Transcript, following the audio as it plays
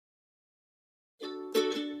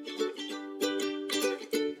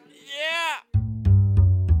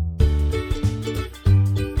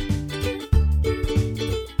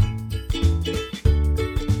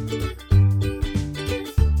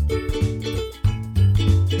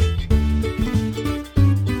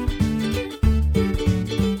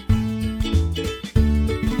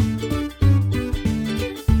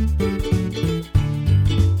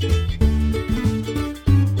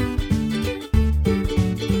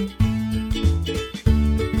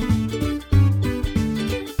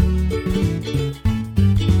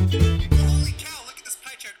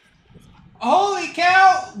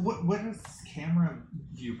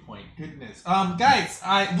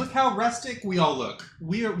guys, look how rustic we all look.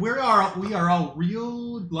 We are all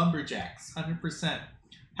real lumberjacks, 100%.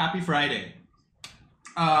 Happy Friday.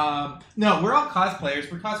 No, we're all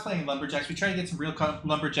cosplayers. We're cosplaying lumberjacks. We try to get some real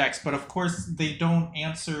lumberjacks, but of course they don't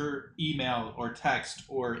answer email or text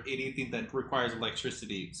or anything that requires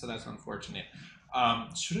electricity, so that's unfortunate.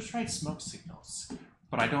 Should have tried smoke signals,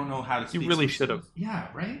 but I don't know how to speak. You really should have. Yeah,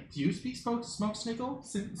 right? Do you speak smoke sniggle?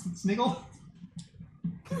 Sniggle?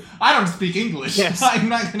 I don't speak English. Yes. I'm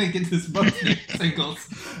not going to get this smoke signals.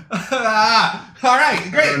 All right,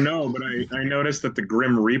 great. I don't know, but I noticed that the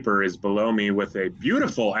Grim Reaper is below me with a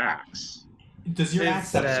beautiful axe. Does your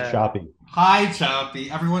axe have Choppy. Hi, Choppy.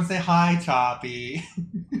 Everyone say hi, Choppy.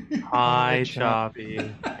 Hi,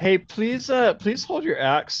 Choppy. Hey, please hold your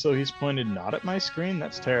axe so he's pointed not at my screen.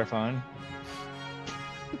 That's terrifying.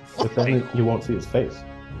 But then you won't see his face.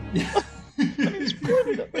 He's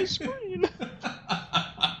pointed at my screen.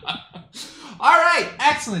 All right,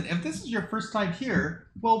 excellent. If this is your first time here,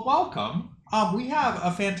 well, welcome. We have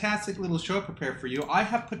a fantastic little show prepared for you. I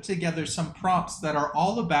have put together some prompts that are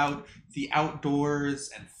all about the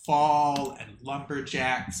outdoors and fall and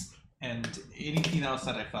lumberjacks and anything else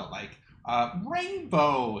that I felt like.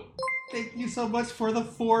 Rainbow. Thank you so much for the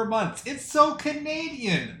 4 months. It's so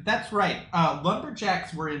Canadian. That's right.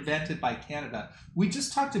 Lumberjacks were invented by Canada. We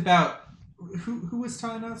just talked about who was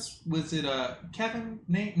telling us? Was it Kevin?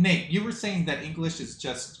 Nate, you were saying that English is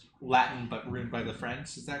just Latin but ruined by the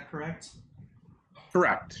French. Is that correct?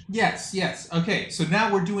 Correct. Yes. Okay, so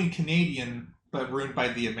now we're doing Canadian but ruined by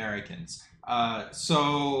the Americans.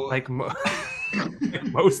 So Like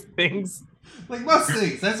most things. Like most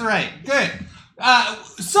things, that's right. Good.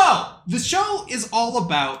 So the show is all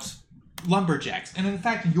about lumberjacks, and in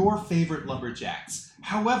fact, your favorite lumberjacks.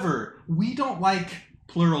 However, we don't like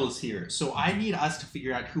plurals here, so I need us to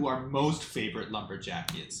figure out who our most favorite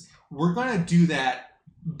lumberjack is. We're going to do that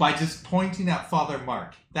by just pointing at Father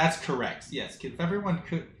Mark. That's correct. Yes, if everyone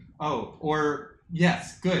could... Oh, or...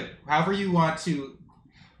 Yes, good. However you want to...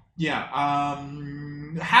 Yeah,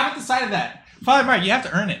 haven't decided that. Father Mark, you have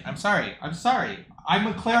to earn it. I'm sorry. I'm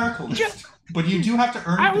a clericalist, but you do have to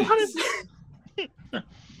earn it.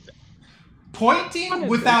 Pointing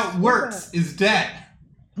without works is dead.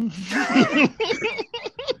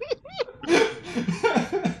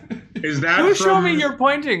 Is that You from... show me your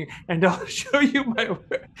pointing, and I'll show you my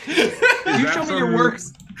work. You show me your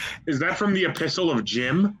works. Is that from the Epistle of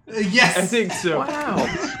Jim? Yes. I think so. Wow.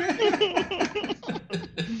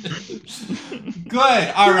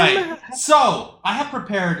 Good. All right. So I have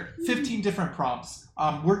prepared 15 different prompts.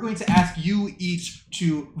 We're going to ask you each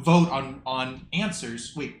to vote on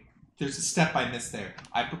answers. Wait, there's a step I missed there.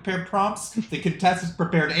 I prepared prompts. The contestants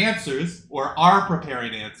prepared answers, or are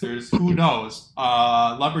preparing answers. Who knows?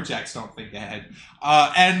 Lumberjacks don't think ahead.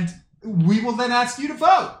 And we will then ask you to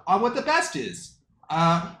vote on what the best is.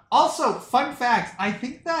 Also, fun fact, I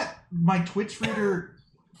think that my Twitch reader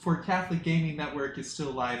for Catholic Gaming Network is still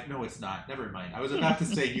live. No, it's not. Never mind. I was about to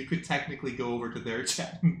say you could technically go over to their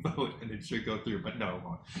chat and vote, and it should go through, but no, it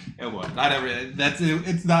won't. It won't. Not every.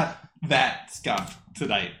 It's not that scuffed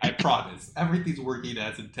tonight. I promise. Everything's working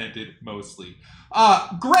as intended, mostly.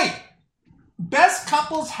 Great. Best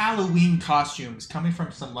couples Halloween costumes coming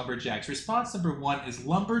from some lumberjacks. Response number 1 is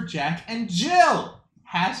Lumberjack and Jill.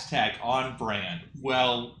 Hashtag on brand.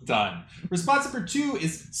 Well done. Response number 2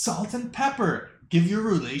 is Salt and Pepper. Give your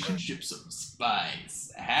relationship some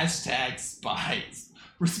spice. Hashtag spice.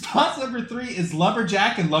 Response number 3 is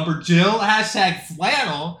Lumberjack and Lumberjill. Hashtag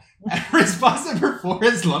flannel. And response number 4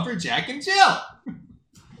 is Lumberjack and Jill.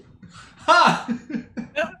 Huh.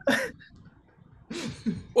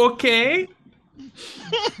 Okay.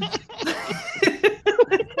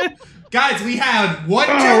 Guys, we have one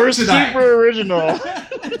we're joke tonight. super original.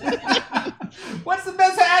 What's the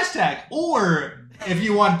best hashtag? Or if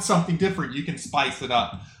you want something different, you can spice it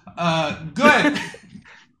up. Good.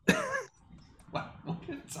 Wow, what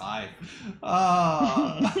a time.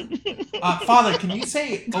 Father, can you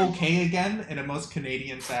say okay again in a most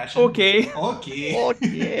Canadian fashion? Okay. Okay.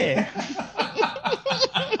 Okay.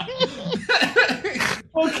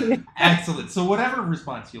 Okay. Excellent. So whatever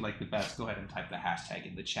response you like the best, go ahead and type the hashtag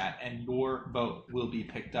in the chat, and your vote will be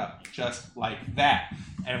picked up just like that.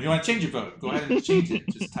 And if you want to change your vote, go ahead and change it.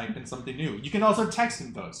 Just type in something new. You can also text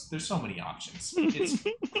in votes. There's so many options. It's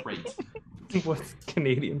great. What's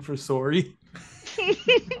Canadian for sorry?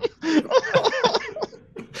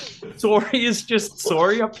 Sorry is just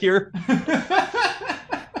sorry up here.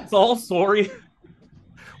 It's all sorry.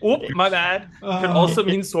 Oop, my bad. Could also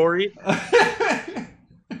mean sorry.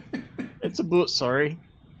 It's a boot, sorry.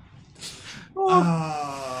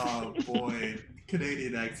 Oh, boy.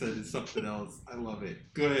 Canadian accent is something else. I love it.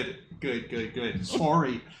 Good.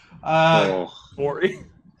 Sorry. Sorry.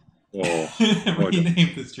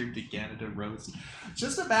 Rename the stream to Canada Roast.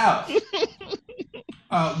 Just about.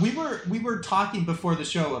 We were talking before the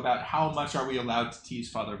show about how much are we allowed to tease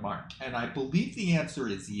Father Mark, and I believe the answer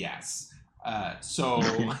is yes. So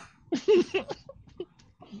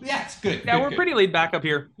yeah, it's good. Yeah, good, we're good. pretty laid back up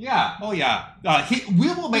here. Yeah. Oh yeah. We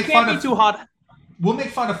will make Can't fun be of too hot. We'll make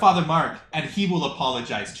fun of Father Mark, and he will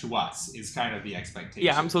apologize to us. Is kind of the expectation.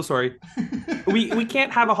 Yeah, I'm so sorry. we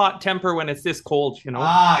can't have a hot temper when it's this cold, you know.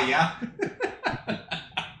 Ah, yeah.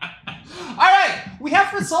 All right, we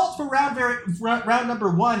have results for round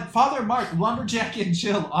number 1. Father Mark, Lumberjack, and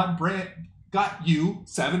Jill on brand got you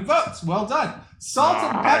 7 votes. Well done. Salt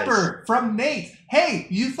and Pepper from Nate. Hey,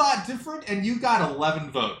 you thought different, and you got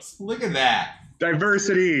 11 votes. Look at that.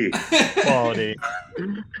 Diversity. Quality.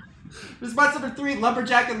 Response number 3,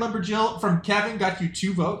 Lumberjack and Lumberjill from Kevin got you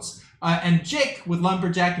 2 votes. And Jake with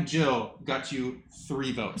Lumberjack and Jill got you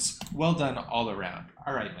 3 votes. Well done all around.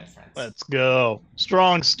 All right, my friends. Let's go.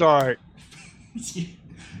 Strong start.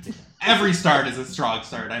 Every start is a strong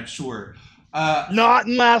start, I'm sure. Not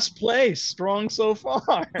in last place. Strong so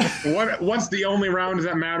far. What's the only round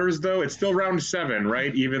that matters, though? It's still round 7,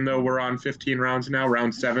 right? Even though we're on 15 rounds now,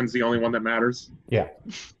 round 7's the only one that matters. Yeah.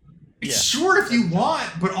 Yeah. Sure, if you want,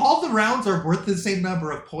 but all the rounds are worth the same number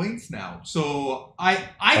of points now. So I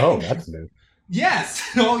Oh, that's new. Yes.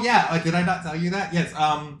 Oh yeah. Did I not tell you that? Yes.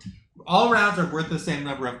 All rounds are worth the same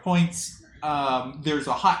number of points. There's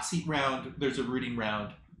a hot seat round. There's a rooting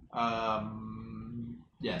round.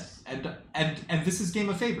 Yes. And this is Game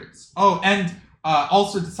of Favorites. Oh, and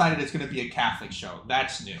also decided it's going to be a Catholic show.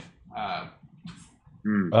 That's new.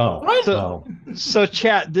 So,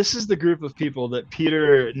 chat, this is the group of people that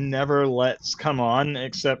Peter never lets come on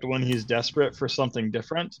except when he's desperate for something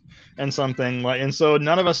different and something like. And so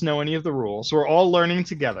none of us know any of the rules. We're all learning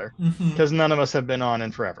together because none of us have been on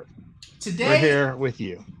in forever. We're here with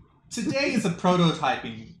you. Today is a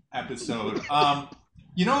prototyping episode.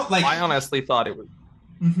 You know, like I honestly thought it was.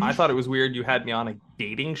 I thought it was weird you had me on a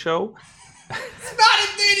dating show. It's not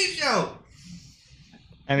a dating show.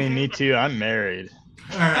 I mean, me too. I'm married.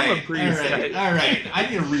 All right, I'm a priest. all right. I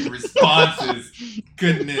need to read responses.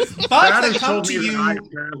 Goodness. Thoughts that come to you. I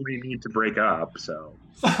apparently need to break up, so.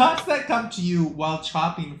 Thoughts that come to you while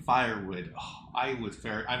chopping firewood. Oh,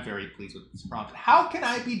 I'm very pleased with this prompt. How can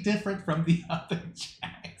I be different from the other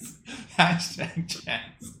Jacks? Hashtag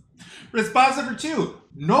Jacks. Response number 2.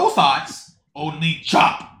 No thoughts, only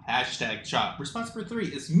chop. Hashtag chop. Response number 3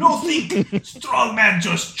 is no think. Strong man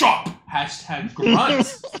just chop. Hashtag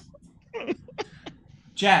grunt.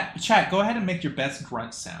 Chat, go ahead and make your best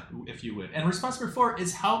grunt sound, if you would. And response number 4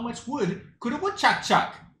 is how much wood could a woodchuck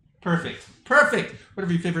chuck? Perfect.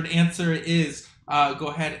 Whatever your favorite answer is, go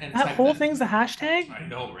ahead and That type whole thing's a hashtag? I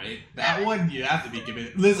know, right? That one you have to be giving.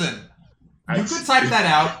 Listen, you could type that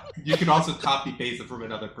out. You could also copy paste it from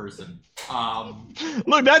another person.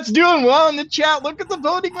 Look, that's doing well in the chat. Look at the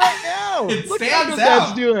voting right now. It Look stands at what out.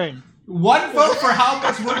 that's doing. 1 vote for how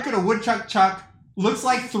much wood could a woodchuck chuck looks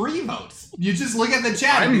like 3 votes. You just look at the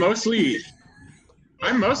chat. I'm mostly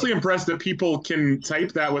impressed that people can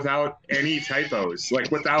type that without any typos, like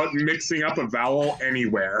without mixing up a vowel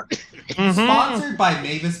anywhere. Sponsored by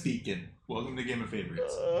Mavis Beacon. Welcome to Game of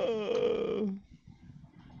Favorites.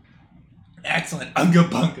 Excellent. Unga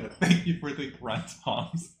bunga. Thank you for the grunt,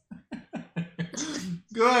 Toms.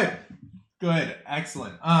 Good.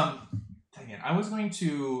 Excellent. Dang it. I was going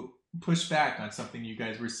to push back on something you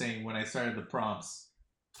guys were saying when I started the prompts.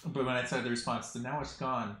 But when I started the response, so now it's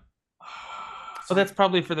gone. So that's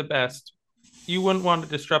probably for the best. You wouldn't want to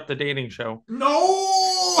disrupt the dating show. No!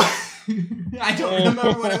 I don't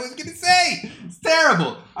remember what I was going to say. It's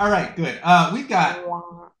terrible. All right, good. We got.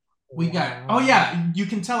 Oh yeah, you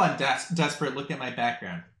can tell I'm desperate. Look at my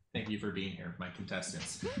background. Thank you for being here, my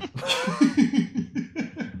contestants.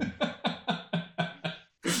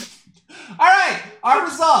 All right, our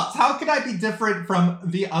results. How could I be different from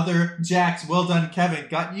the other Jacks? Well done, Kevin.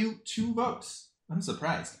 Got you 2 votes. I'm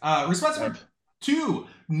surprised. Response number 2.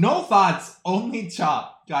 No thoughts, only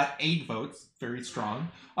chop. Got 8 votes. Very strong.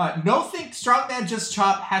 No think, strong man just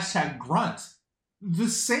chop. Hashtag grunt. The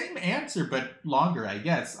same answer, but longer, I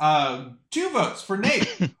guess. 2 votes for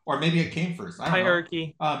Nate. Or maybe it came first. I don't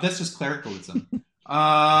Hierarchy. know. That's just clericalism.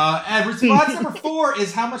 And response number 4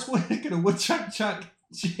 is how much wood could a woodchuck chuck?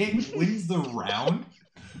 Jake wins the round.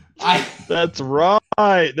 That's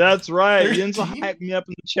right. Yin's will hype me up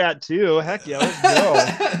in the chat too. Heck yeah, let's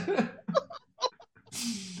go.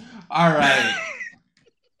 All right.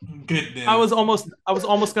 Goodness. I was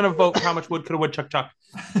almost gonna vote how much wood could a woodchuck chuck.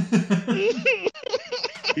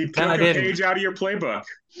 He took I a didn't. page out of your playbook.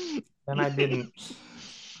 And I didn't.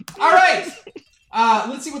 All right.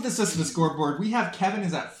 Let's see what this says to the scoreboard. We have Kevin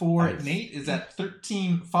is at 4, Nice. Nate is at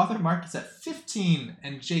 13, Father Mark is at 15,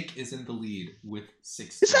 and Jake is in the lead with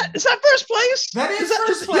 16. Is that first place? That is that-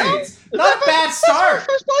 first is- yeah? place. Not a bad start.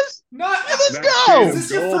 First place? Not. Let's That go. Is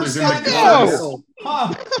this your gold first is in the time gold.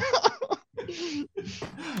 Huh.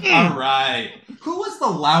 All right. Who was the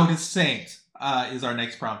loudest saint? Is our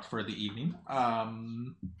next prompt for the evening.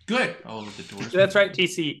 Good. Oh, the doors. That's right,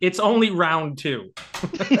 TC. It's only round 2.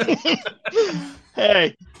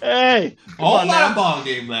 Hey. Come All on lot now. of ball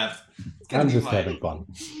game left. It's gonna I'm be just fun. having fun.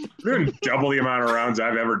 Doing double the amount of rounds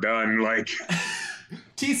I've ever done. Like,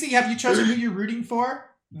 TC, have you chosen who you're rooting for?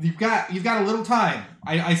 You've got a little time.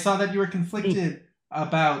 I saw that you were conflicted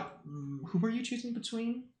about who were you choosing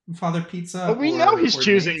between? Father Pizza. But we or- know he's or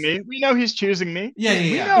choosing Nate's? me. We know he's choosing me. Yeah.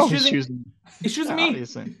 We know he's choosing- choosing me. It's choosing me.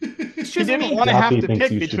 Obviously. It's He choosing didn't me. want to have Jappy to thinks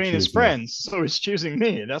pick you should between his choose me. friends, so he's choosing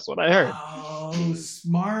me. That's what I heard. Oh,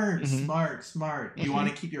 smart. Mhm. You want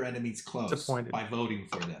to keep your enemies close Disappointed. by voting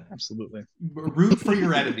for them. Absolutely. Root for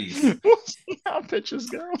your enemies. We'll see how pitches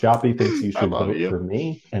go. Joppy thinks you I should love vote you. for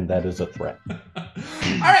me, and that is a threat. All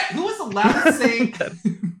right, who was the loudest saying?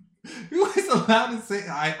 Who was the loudest saying?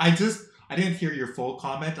 I didn't hear your full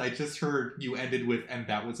comment. I just heard you ended with, and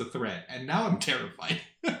that was a threat. And now I'm terrified.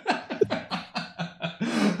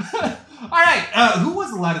 All right, who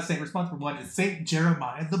was the loudest saying? Response number 1 is Saint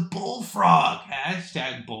Jeremiah the Bullfrog.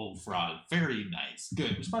 Hashtag Bullfrog. Very nice.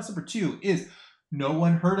 Good. Response number 2 is no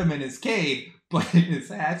one heard him in his cave, but it is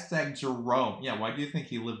hashtag Jerome. Yeah, why do you think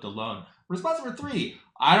he lived alone? Response number 3,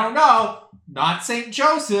 I don't know. Not Saint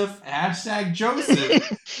Joseph. Hashtag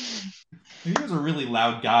Joseph. He was a really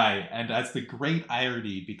loud guy, and that's the great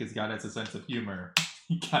irony because God has a sense of humor.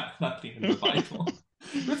 He got nothing in the Bible.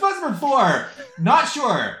 Response number 4, not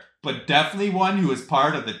sure, but definitely one who is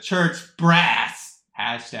part of the church brass.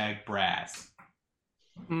 Hashtag brass.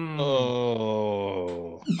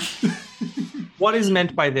 Oh. What is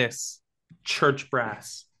meant by this? Church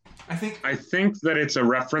brass. I think. I think that it's a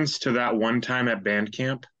reference to that one time at band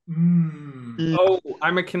camp. Oh,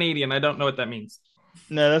 I'm a Canadian. I don't know what that means.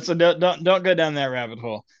 No, don't go down that rabbit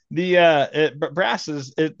hole. Brass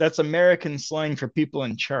that's American slang for people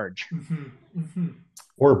in charge.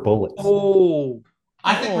 Or bullets. Oh,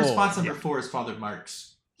 I think Oh, response number 4 is Father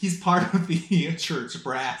Mark's. He's part of the church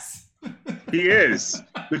brass. He is.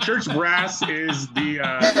 The church brass is the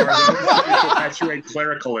are those who perpetuate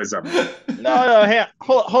clericalism. No, hey,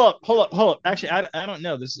 hold up. Actually, I don't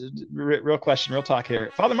know. This is real question, real talk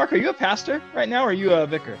here. Father Mark, are you a pastor right now, or are you a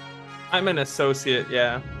vicar? I'm an associate.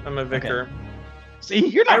 Yeah, I'm a vicar. See,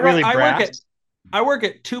 you're not really brass. I work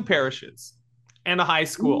at 2 parishes and a high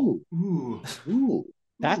school. Ooh.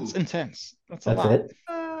 That's intense. That's a That's lot. it.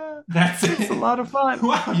 That's it. It's a lot of fun.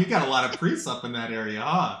 Wow, you got a lot of priests up in that area,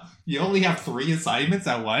 huh? You only have 3 assignments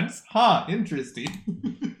at once? Huh, interesting.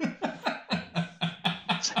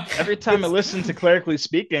 Every time I listen to clerically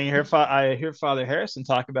speaking, I hear Father Harrison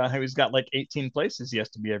talk about how he's got like 18 places he has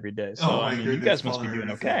to be every day. So I mean, you guys must be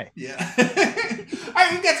doing okay. Yeah. All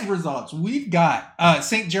right, we've got some results. We've got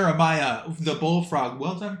St. Jeremiah, the Bullfrog.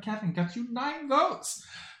 Well done, Kevin. Got you 9 votes.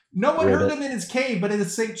 No one heard him in his cave, but it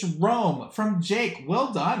is St. Jerome from Jake.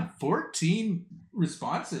 Well done. 14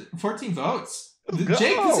 responses. 14 votes.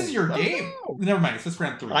 Jake, this is your game. Never mind. It's just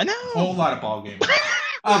round 3. I know. Whole lot of ball game.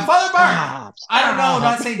 Father Mark. I don't know.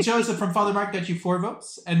 Not St. Joseph from Father Mark got you 4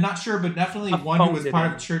 votes. And not sure, but definitely one who was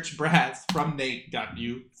part of church brass from Nate got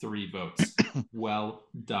you 3 votes. Well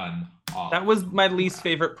done, all. That was my least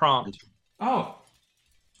favorite prompt. Oh.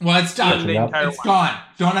 Well, it's done. It's gone.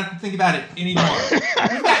 Don't have to think about it anymore.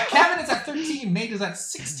 We've got Kevin is at 13, Nate is at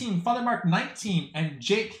 16, Father Mark 19, and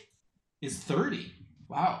Jake is 30.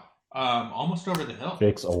 Wow. Almost over the hill.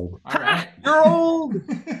 Jake's old. All right. You're old.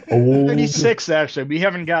 Old. 36, actually. We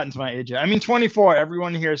haven't gotten to my age yet. I mean, 24.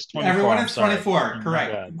 Everyone here is 24. Everyone I'm is sorry. 24.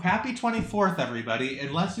 Correct. Happy 24th, everybody.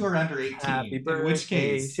 Unless you're under 18. Happy in which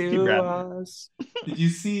case, to us. did you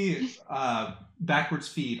see Backwards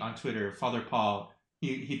Feed on Twitter? Father Paul,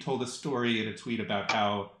 he told a story in a tweet about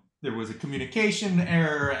how there was a communication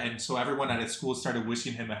error, and so everyone at his school started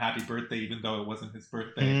wishing him a happy birthday, even though it wasn't his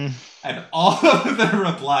birthday. And all of the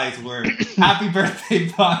replies were, "Happy birthday,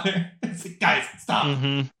 Father." It's like, guys, stop.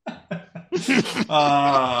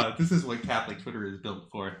 This is what Catholic Twitter is built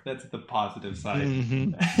for. That's the positive side.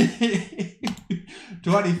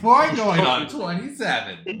 24 going on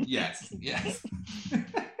 27. Yes.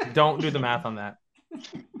 Don't do the math on that.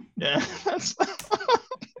 Yeah.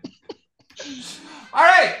 All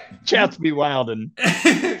right. Chat's be wild and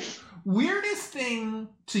Weirdest thing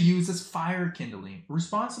to use as fire kindling.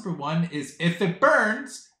 Response number 1 is, if it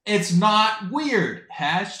burns, it's not weird.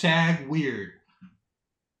 Hashtag weird.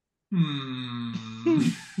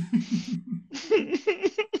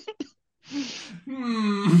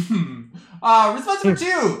 Response number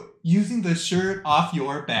 2. Using the shirt off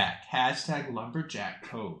your back. Hashtag lumberjack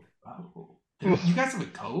code. Oh. You guys have a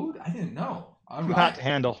code? I didn't know. All right. Not to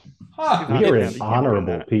handle. Huh. We are an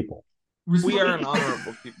honorable people. We are an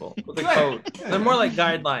honorable people with a code. They're more like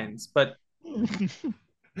guidelines, but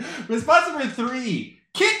Response number 3.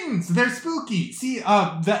 Kittens, they're spooky. See,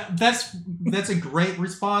 that's a great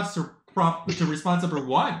response to response number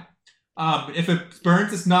 1. If it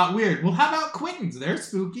burns, it's not weird. Well, how about Quittens? They're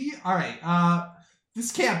spooky. All right.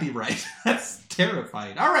 This can't be right. That's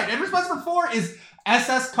terrifying. All right. And response number 4 is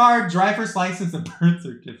SS card, driver's license, and birth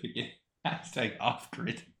certificate. Hashtag off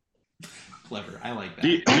grid. Clever. I like that.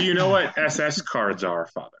 Do you know what SS cards are,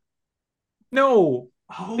 Father? no,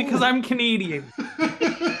 Oh. because I'm Canadian.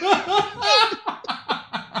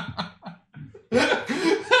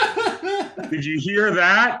 Did you hear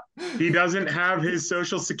that? He doesn't have his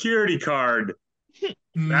social security card.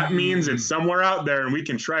 That means it's somewhere out there and we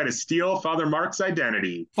can try to steal Father Mark's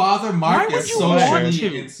identity. Father Mark Why would is you want socially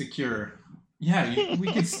to? insecure. Yeah,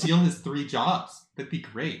 we could steal his 3 jobs. That'd be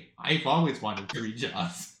great. I've always wanted 3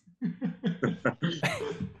 jobs.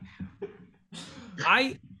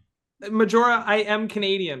 Majora, I am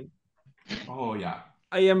Canadian. Oh, yeah.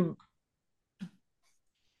 I am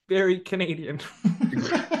very Canadian.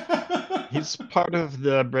 He's part of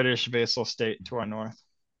the British vassal state to our north.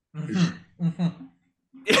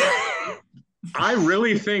 I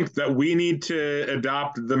really think that we need to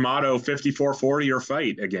adopt the motto 54-40 or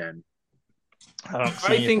fight again. I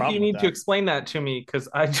think you need to explain that to me because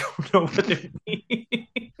I don't know what it means.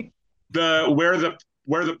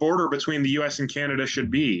 Where the border between the US and Canada should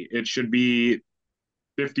be. It should be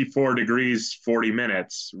 54 degrees 40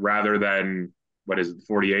 minutes rather than what is it, the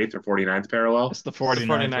 48th or 49th parallel? It's the 49th,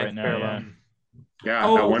 49th right now. parallel. Yeah,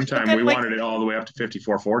 Oh, at one but time then, we like- wanted it all the way up to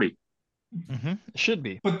 54-40. Yeah. It should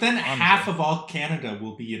be. But then Honestly. half of all Canada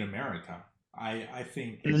will be in America. I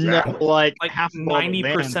think. Exactly. No, like Like half of all the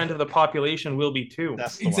 90% land. of the population will be too.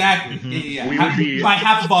 That's the one. Exactly. Mhm. Yeah. We would be- By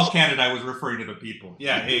half of all Canada, I was referring to the people.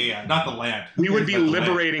 Yeah. Not the land. We would be But the land.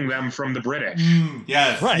 liberating them from the British.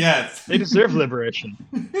 Yes. Right. Yes. They deserve liberation.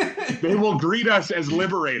 They will greet us as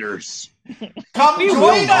liberators. Come We join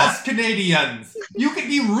will not. us, Canadians. You can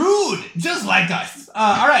be rude, just like us.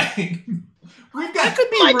 All right. We've got. could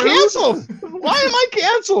be Am I rude. canceled? Why am I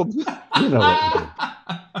canceled? You know what to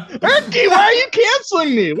do. Erky, why are you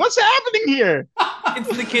canceling me? What's happening here?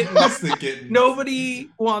 It's the kittens. That's the kitten. Nobody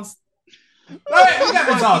wants. All right, we got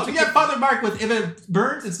results. We got Father Mark with if it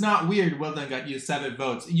burns, it's not weird. Well done, got you 7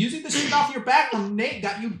 votes. Using the shit off your back from Nate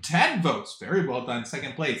got you 10 votes. Very well done,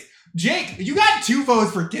 second place. Jake, you got 2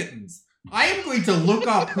 votes for kittens. I am going to look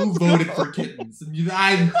up who voted for kittens.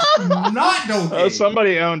 I'm not okay.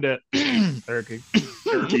 Somebody owned it. Erky.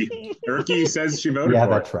 Erky says she voted Yeah,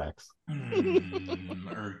 for that it. tracks.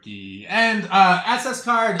 Erky. And SS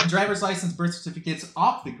card, driver's license, birth certificates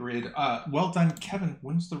off the grid. Well done, Kevin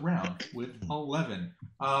wins the round with 11.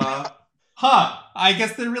 I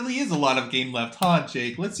guess there really is a lot of game left, huh,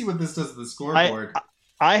 Jake? Let's see what this does to the scoreboard.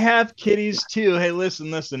 I have kitties too. Hey,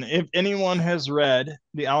 listen. If anyone has read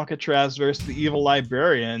the Alcatraz versus the Evil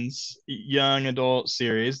Librarians young adult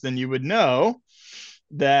series, then you would know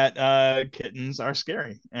that kittens are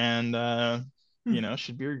scary and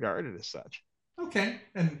should be regarded as such. Okay,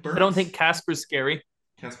 and Burns? I don't think Casper's scary.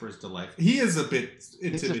 Casper's delightful. He is a bit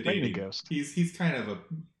He's a friendly intimidating. ghost. He's kind of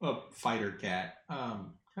a fighter cat.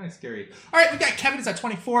 Kind of scary. All right, we got Kevin is at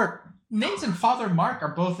 24. Names and Father Mark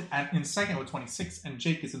are both in second with 26, and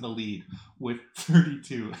Jake is in the lead with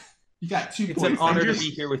 32. You got 2 It's points. an honor just- to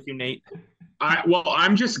be here with you, Nate.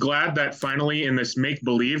 I'm just glad that finally in this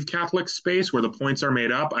make-believe Catholic space where the points are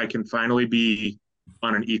made up, I can finally be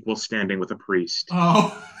on an equal standing with a priest.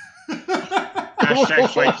 Oh. Hashtag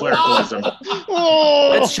fight clericalism.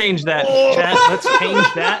 Let's change that, chat. Let's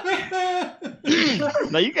change that.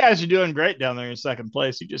 Now you guys are doing great down there in second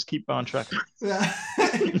place. You just keep on trucking. All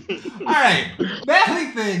right,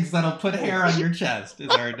 manly things that'll put hair on your chest is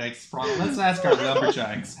our next problem. Let's ask our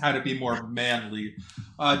lumberjacks how to be more manly.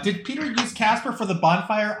 Did Peter use Casper for the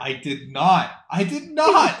bonfire? I did not.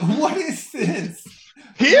 What is this?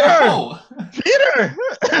 Peter! No. Peter!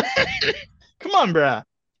 Come on, bruh.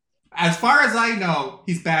 As far as I know,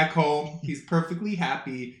 he's back home. He's perfectly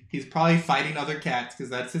happy. He's probably fighting other cats because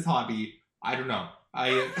that's his hobby. I don't know.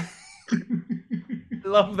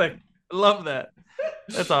 Love that.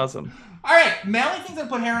 That's awesome. All right, manly things that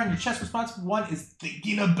put hair on your chest. Response 1 is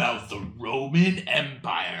thinking about the Roman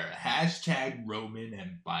Empire. Hashtag Roman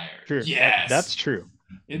Empire. True. Yes. That's true.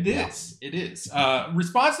 It is. It is.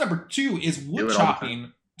 Response number 2 is wood Do it all the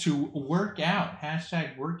chopping to work out.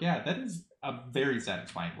 Hashtag work out. That is a very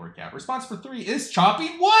satisfying workout. Response for 3 is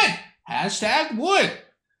chopping wood. Hashtag wood.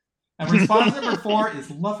 And response number 4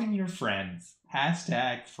 is loving your friends.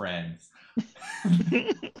 Hashtag friends.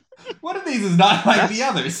 One of these is not like the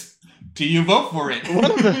others. Do you vote for it?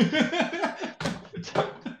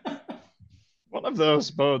 One of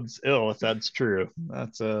those bodes ill if that's true.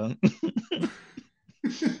 That's The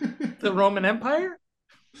Roman Empire?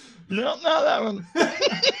 no, not that one.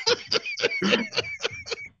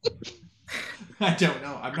 I don't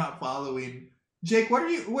know. I'm not following. Jake, what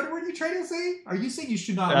were you trying to say? Are you saying you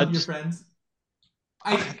should not love your friends?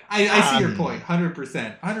 I see your point.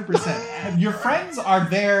 100%. 100%. Your friends are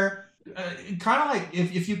there kind of like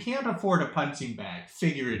if you can't afford a punching bag,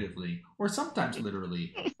 figuratively, or sometimes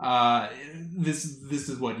literally, this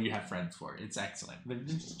is what you have friends for. It's excellent. They're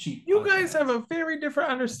just cheap. You guys have a very different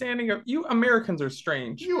understanding of you. Americans are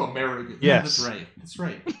strange. You Americans. Yes. Yeah, that's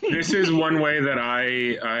right. This is one way that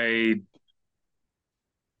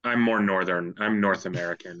I'm more northern. I'm North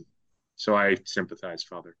American, so I sympathize,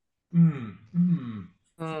 Father.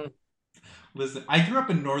 Listen, I grew up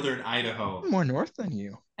in northern Idaho. I'm more north than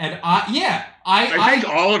you. And I think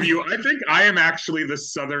all of you. I think I am actually the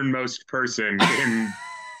southernmost person in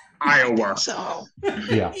Iowa. So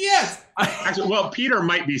Yeah. Yes. Actually, well, Peter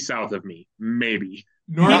might be south of me, maybe.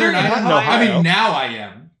 Northern Peter, Idaho. no, I mean, Ohio. now I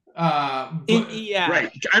am. Yeah.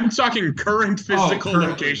 Right. I'm talking current physical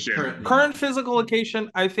location. Current physical location.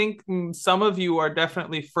 I think some of you are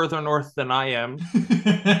definitely further north than I am,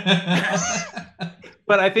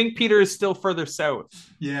 but I think Peter is still further south.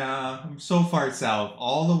 Yeah, I'm so far south,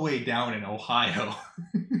 all the way down in Ohio.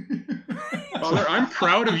 Father, I'm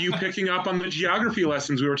proud of you picking up on the geography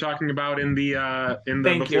lessons we were talking about in the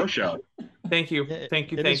before show. Thank you.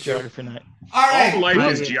 Thank you. It Thank is you. geography night. All right. All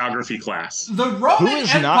life is geography class. The Who Roman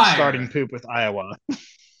is Empire. not starting poop with Iowa?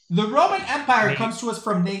 The Roman Empire comes to us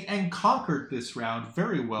from Nate and conquered this round.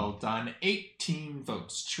 Very well done. 18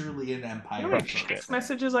 votes. Truly an empire. You know what text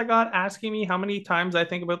messages I got asking me how many times I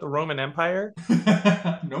think about the Roman Empire?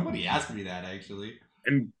 Nobody asked me that, actually.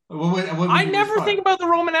 And I never think about the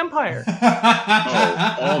Roman Empire.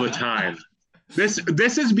 all the time. This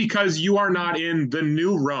is because you are not in the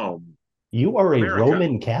new Rome. You are a America.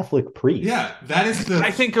 Roman Catholic priest. Yeah, that is the...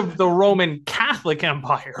 I think of the Roman Catholic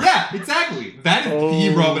Empire. Yeah, exactly. That is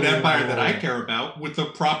the Roman Empire that I care about, with the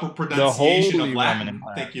proper pronunciation of Holy Latin. Roman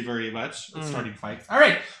Empire. Thank you very much. Starting fights. All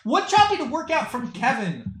right. Wood chopping to work out from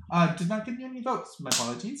Kevin. Did not give you any votes. My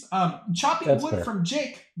apologies. Chopping That's wood fair. from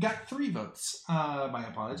Jake got 3 votes. My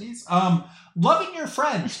apologies. Loving your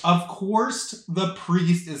friends. Of course, the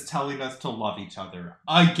priest is telling us to love each other.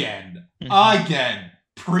 Again. Again.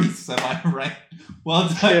 Priests, am I right? Well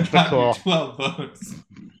done. Got your 12 votes.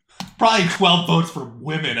 Probably 12 votes for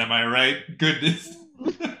women, am I right? Goodness.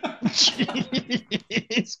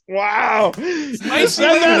 Jeez. Wow. You Nice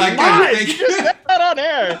said women, I that gotta live. think. You just said that on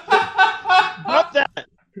air. Dump that.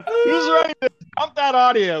 Who's writing this? Dump that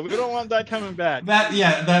audio. We don't want that coming back. that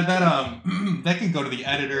that can go to the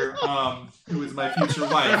editor, who is my future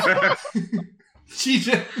wife. She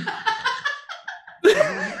just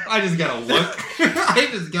I just gotta look. I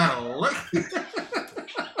just gotta look.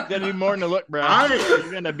 Gonna be more than a look, bro.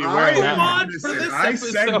 You're gonna be wearing that one. on for this I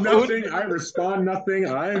said episode. nothing. I respond nothing.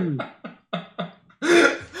 I'm. All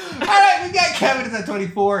right, we got Kevin is at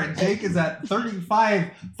 24 and Jake is at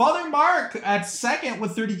 35. Father Mark at second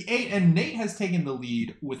with 38, and Nate has taken the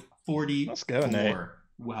lead with 44. Let's go, Nate.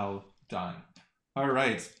 Well done. All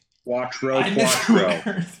right. Quattro, I missed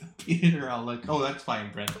quattro. Peter, I'll look. Oh, that's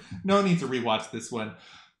fine, Brent. No need to rewatch this one.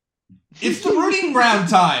 It's the rooting ground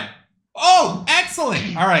time. Oh,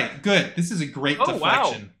 excellent. All right, good. This is a great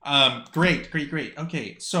deflection. Wow. Great.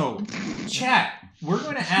 Okay, so chat. We're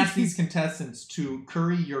going to ask these contestants to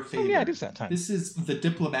curry your favor. Oh, yeah, it is that time. This is the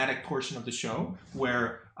diplomatic portion of the show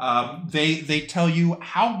where they tell you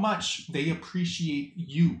how much they appreciate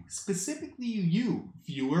you, specifically you,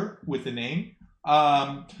 viewer with a name.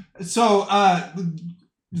 So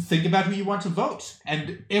think about who you want to vote,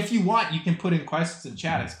 and if you want, you can put in questions in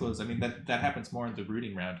chat. I suppose. I mean that happens more in the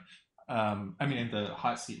rooting round. In the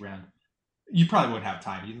hot seat round. You probably won't have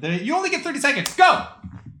time. You only get 30 seconds. Go.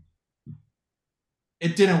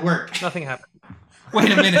 It didn't work. Nothing happened.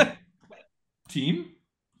 Wait a minute. Teams.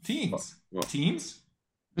 What? Teams.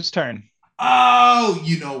 Whose turn? Oh,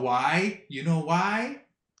 you know why?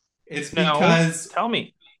 It's because Tell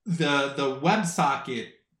me. the web socket,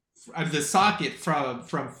 the socket from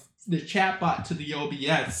the chat bot to the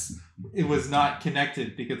OBS, it was not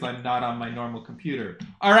connected because I'm not on my normal computer.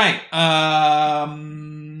 All right.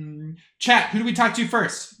 Chat, who do we talk to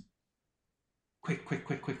first? Quick.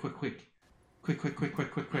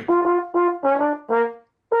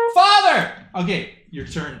 Father! Okay, your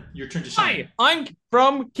turn to shine. Hi, I'm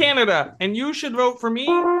from Canada, and you should vote for me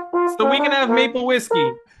so we can have maple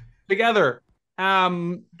whiskey together.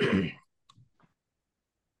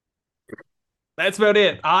 That's about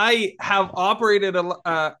it. I have operated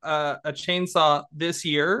a chainsaw this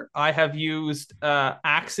year. I have used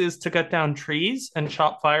axes to cut down trees and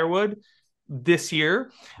chop firewood this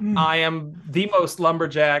year. I am the most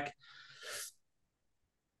lumberjack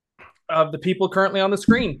of the people currently on the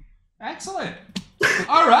screen. Excellent.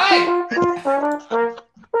 All right.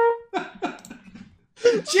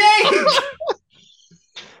 James!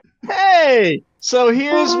 Hey! So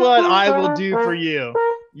here's what I will do for you.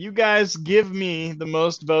 You guys give me the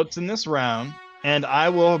most votes in this round, and I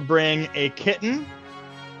will bring a kitten,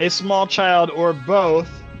 a small child, or both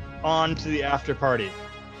onto the after party.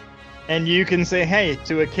 And you can say hey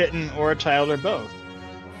to a kitten or a child or both.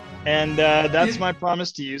 And that's my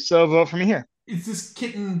promise to you. So vote for me here. Is this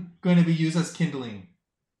kitten going to be used as kindling?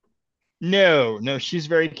 No, she's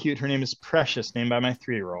very cute. Her name is Precious, named by my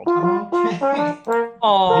 3-year-old. Okay.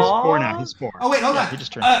 Aww. He's 4 now. He's 4. Oh, wait, hold on. He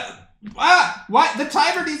just turned. What? The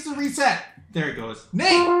timer needs to reset. There it goes.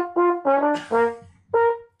 Nate!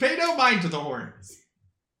 Pay no mind to the horns.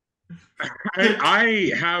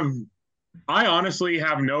 I honestly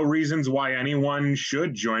have no reasons why anyone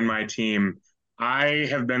should join my team. I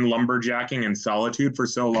have been lumberjacking in solitude for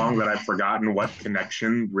so long that I've forgotten what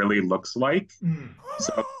connection really looks like.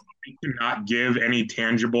 So I cannot give any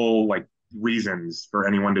tangible reasons for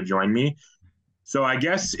anyone to join me. So I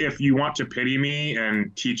guess if you want to pity me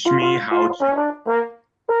and teach me how to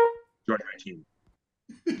join my team.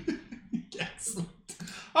 Excellent.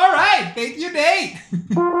 All right. Thank you, Nate.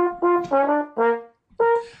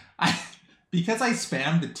 Because I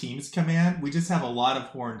spammed the Teams command, we just have a lot of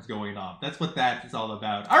horns going off. That's what that is all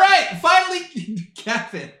about. All right. Finally,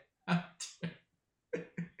 Kevin.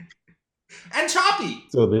 And Choppy.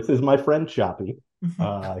 So this is my friend Choppy.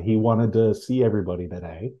 He wanted to see everybody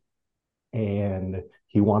today. And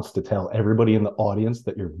he wants to tell everybody in the audience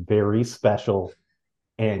that you're very special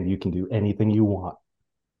and you can do anything you want.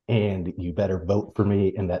 And you better vote for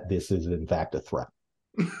me and that this is, in fact, a threat.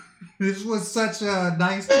 This was such a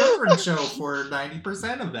nice children's show for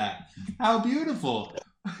 90% of that. How beautiful.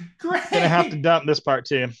 Great. Gonna have to dump this part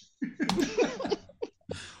too.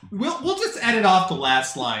 We'll just edit off the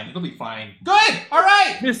last line. It'll be fine. Good. All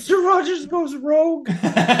right. Mr. Rogers goes rogue.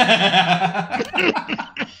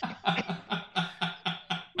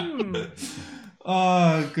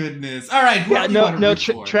 Oh goodness! All right,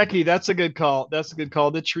 Trekkie, that's a good call. That's a good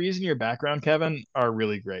call. The trees in your background, Kevin, are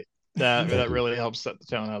really great. That really helps set the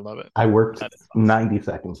tone. I love it. I worked 90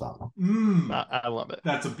 seconds on them. I love it.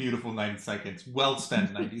 That's a beautiful 90 seconds. Well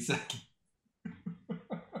spent 90 seconds.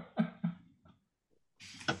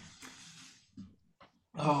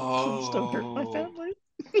 Please don't hurt my family.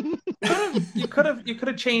 You could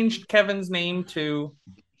have changed Kevin's name to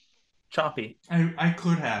Choppy. I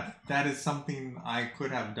could have. That is something I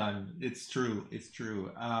could have done. It's true.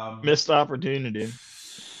 Missed opportunity.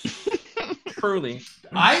 Truly.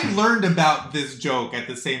 I learned about this joke at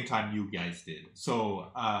the same time you guys did. So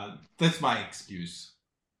that's my excuse.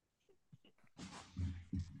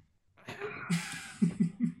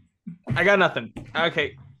 I got nothing.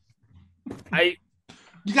 Okay.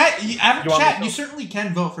 You certainly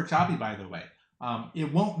can vote for Choppy, by the way.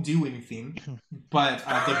 It won't do anything, but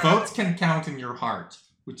the votes can count in your heart,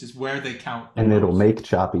 which is where they count. And it'll make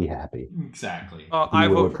Choppy happy. Exactly. I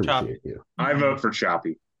vote for Choppy. You. I vote for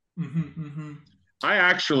Choppy. I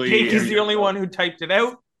actually... Jake is the only one who typed it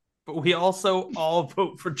out, but we also all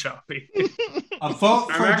vote for Choppy. A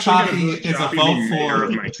vote for Choppy is a vote for...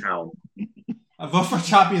 my town. A vote for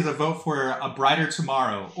Choppy is a vote for a brighter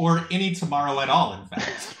tomorrow, or any tomorrow at all, in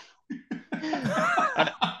fact.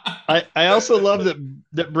 I also love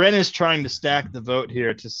that Bren is trying to stack the vote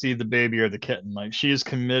here to see the baby or the kitten. Like, she is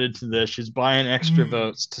committed to this. She's buying extra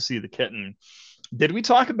votes to see the kitten. Did we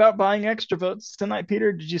talk about buying extra votes tonight,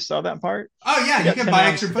 Peter? Did you saw that part? Oh yeah, you can buy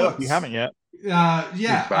extra votes. You haven't yet. You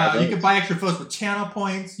can buy extra votes with channel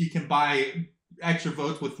points. You can buy extra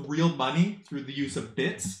votes with real money through the use of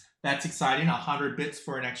bits. That's exciting. 100 bits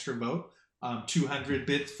for an extra vote. 200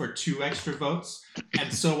 bits for 2 extra votes,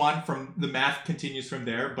 and so on. From the math continues from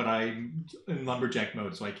there, but I'm in lumberjack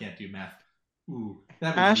mode, so I can't do math. Ooh,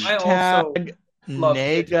 that was Love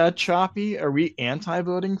Nega Choppy. Are we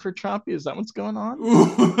anti-voting for Choppy? Is that what's going on?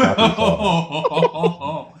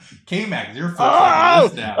 K-Max, you're full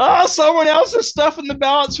this down. Someone else is stuffing the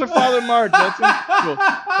ballots for Father Mark. That's cool.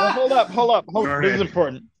 Well, hold up. This is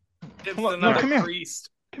important. It's No, another come here. priest.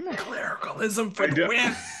 Come here. Clericalism for the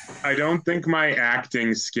win. I don't think my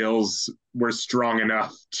acting skills were strong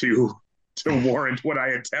enough to warrant what I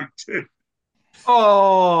attempted.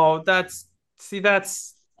 Oh, that's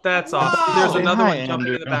awesome. Wow. There's another Hi, one jumping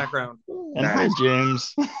in Andrew. the background. And hi,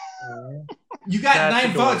 James. You got That's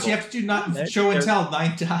 9 adorable. votes. You have to do not show and tell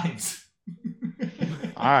 9 times.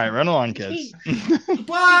 All right, run along, kids.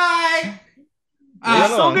 Bye.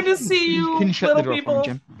 It's so good to see you, Can you shut the little door people. for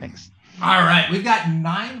me, Jim? Thanks. All right, we've got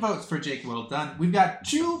 9 votes for Jake. Well done. We've got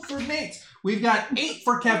 2 for Nate. We've got 8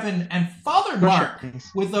 for Kevin and Father Mark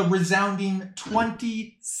with a resounding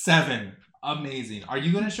 27. Amazing. Are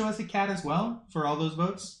you going to show us a cat as well for all those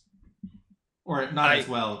votes? Or not as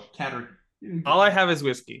well? Cat or... All I have is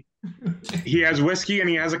whiskey. He has whiskey and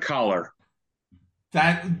he has a collar.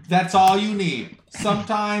 That's all you need.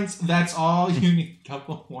 Sometimes that's all you need.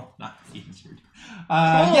 Couple more not featured.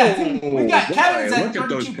 We got Kevin's at look at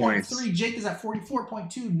those 32.3, Jake is at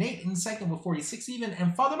 44.2, Nate in second with 46 even,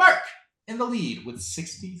 and Father Mark in the lead with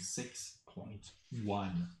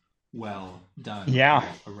 66.1. Well done. Yeah.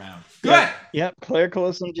 Around. Good. Yep.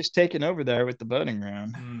 Clericalism just taking over there with the voting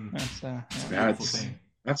round. That's a That's beautiful thing.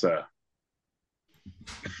 That's a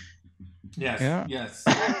Yes. Yeah. Yes.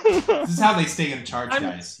 This is how they stay in charge,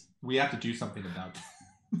 guys. We have to do something about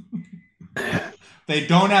it. They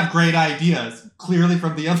don't have great ideas. Clearly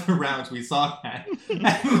from the other rounds we saw that.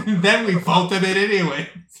 And then we vote them in anyway.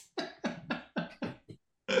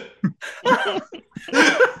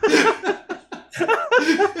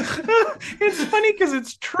 It's funny because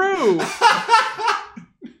it's true.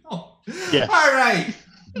 Yes. All right.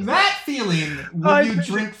 That feeling when you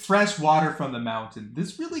drink fresh water from the mountain,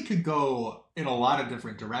 this really could go in a lot of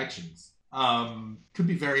different directions. Could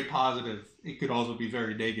be very positive. It could also be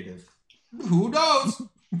very negative. Who knows?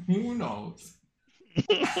 Who knows?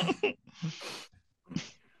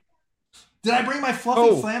 Did I bring my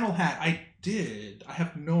fluffy flannel hat? I did. I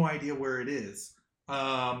have no idea where it is.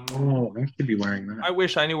 I should be wearing that. I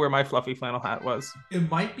wish I knew where my fluffy flannel hat was. It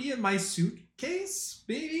might be in my suitcase,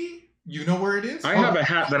 maybe? You know where it is? I have a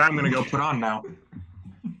hat that I'm going to go put on now.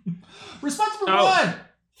 Response number 1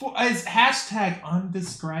 is hashtag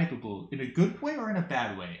undescribable. In a good way or in a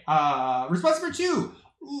bad way? Response number 2.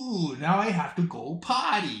 Ooh, now I have to go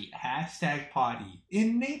potty. Hashtag potty.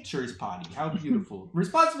 In nature's potty. How beautiful.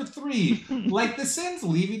 Response number 3. Like the sins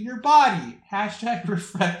leaving your body. Hashtag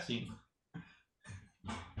refreshing.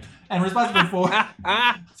 And response number 4.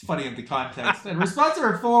 It's funny in the context. And response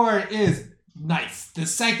number 4 is nice. The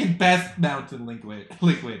second best mountain liquid.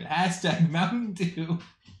 Hashtag Mountain Dew.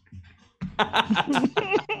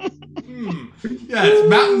 Yes,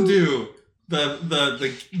 Mountain Dew.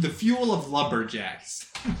 The fuel of lumberjacks.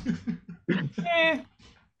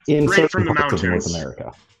 In Straight certain from the parts of North mountains.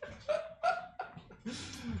 America.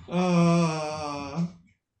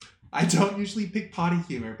 I don't usually pick potty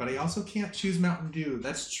humor, but I also can't choose Mountain Dew.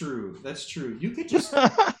 That's true. You could just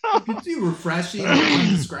do refreshing and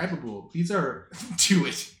indescribable. These are do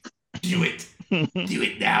it. Do it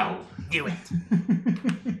now. Do it.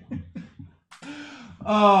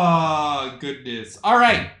 Oh, goodness. All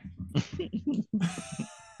right.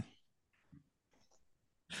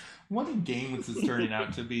 What a game this is turning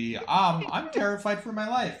out to be. I'm terrified for my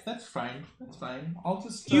life. That's fine. I'll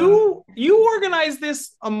just You organized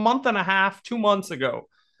this a month and a half, 2 months ago.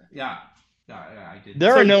 Yeah, I did.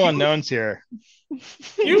 There are no unknowns here.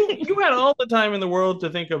 You had all the time in the world to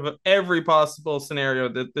think of every possible scenario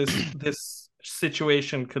that this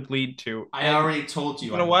situation could lead to. I already told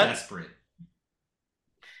you, know I'm what? desperate.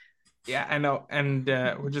 Yeah, I know, and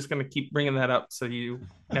we're just gonna keep bringing that up so you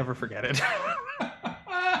never forget it.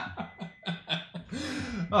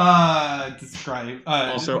 Describe.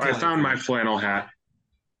 Also, I found my flannel hat.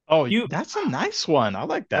 Oh, that's a nice one. I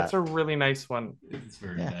like that. That's a really nice one. It's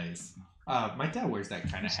very nice. My dad wears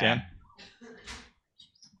that kind of Stan? hat.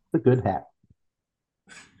 It's a good hat.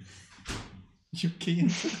 You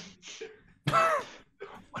can't.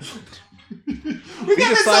 We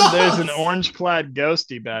decide there's an orange-clad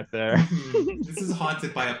ghosty back there. This is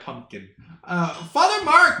haunted by a pumpkin. Father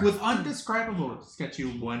Mark with undescribable. Just got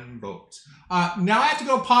you 1 vote. Now I have to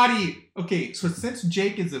go potty. Okay, so since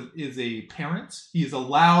Jake is a parent, he is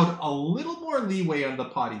allowed a little more leeway on the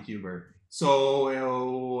potty humor. So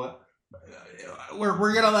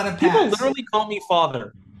we're gonna let it pass. People literally call me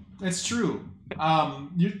father. It's true.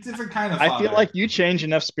 You're a different kind of I father. feel like you change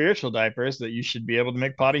enough spiritual diapers that you should be able to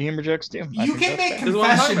make potty humor jokes too. You can make This is what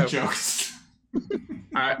I'm talking confession about. jokes.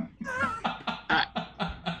 I,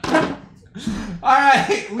 All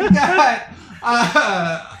right,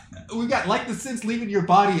 we got like the Sins leaving your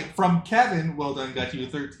body from Kevin. Well done, got you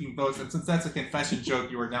 13 votes. And since that's a confession joke,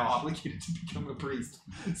 you are now obligated to become a priest.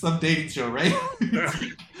 Some dating show, right?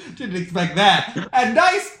 Didn't expect that. And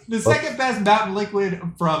Nice, the second best mountain liquid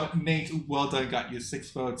from Nate. Well done, got you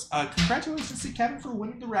 6 votes. Congratulations to Kevin for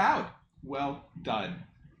winning the round. Well done.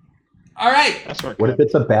 All right. That's right. What if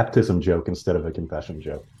it's a baptism joke instead of a confession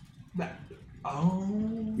joke? Oh.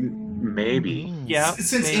 maybe. Yeah.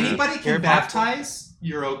 Since maybe. anybody Very can baptize,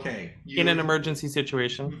 you're okay. in an emergency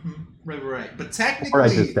situation. Right. But Or I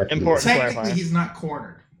just technically, Important. technically clarify. he's not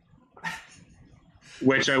cornered.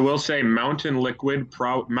 Which I will say, mountain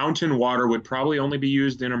mountain water would probably only be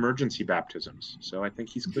used in emergency baptisms. So I think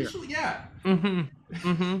he's clear. Usually, yeah.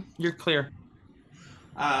 You're clear.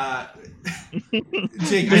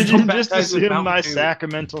 Jake, Did you don't just baptize with assume my Mountain Dew.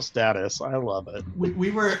 sacramental status? I love it.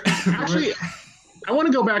 we were Actually, I want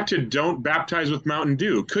to go back to don't baptize with Mountain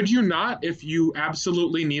Dew. Could you not, if you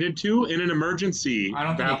absolutely needed to, in an emergency, I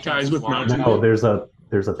don't think it baptize counts with as water. Mountain No, Dew?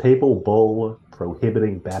 there's a papal bull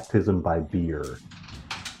prohibiting baptism by beer,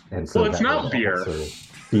 and so Well, it's that not would beer. also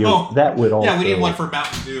be- that would also yeah, we need one for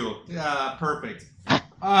Mountain Dew. Perfect.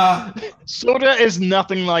 Soda is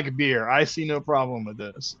nothing like beer. I see no problem with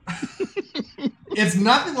this. It's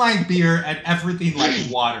nothing like beer and everything like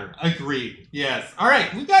water. Agreed. Yes. All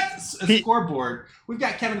right. We got a scoreboard. We've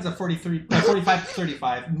got Kevin is at 45 to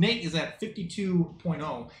 35. Nate is at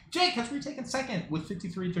 52.0. Jake has retaken second with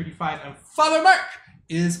 53.35. And Father Mark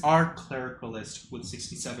is our clericalist with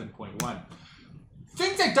 67.1.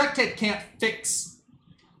 Things that duct tape can't fix.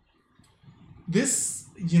 This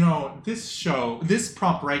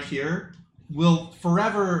prompt right here will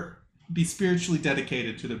forever be spiritually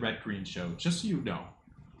dedicated to the Red Green Show. Just so you know.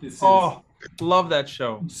 This is Love that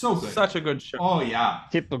show. so good. Such a good show. Oh, yeah.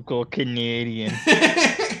 Typical Canadian.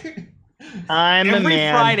 I'm a Every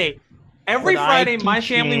man. Every But I Friday, can my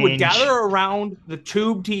family would change. gather around the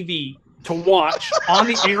tube TV to watch on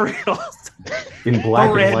the aerials in the black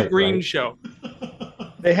and Red white. Green right? Show.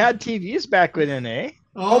 They had TVs back then, eh?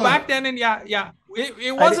 Oh, back then, and yeah.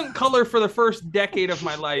 It wasn't color for the first decade of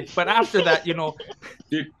my life, but after that,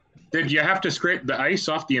 Did you have to scrape the ice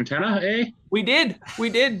off the antenna, eh? we did,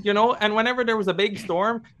 and whenever there was a big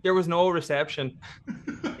storm, there was no reception.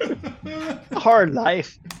 Hard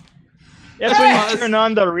life. That's when you turn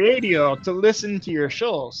on the radio to listen to your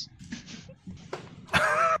shows.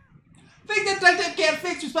 Thing that duct tape can't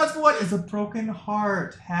fix. Responsible one is a broken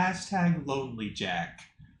heart. Hashtag lonely Jack.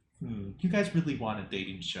 You guys really want a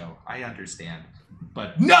dating show. I understand.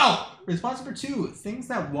 But no! Response number 2. Things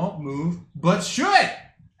that won't move but should.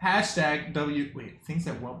 Hashtag things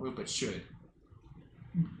that won't move but should.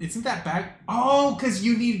 Isn't that bad? Oh, because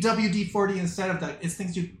you need WD-40 instead of that. It's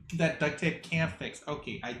things that duct tape can't fix.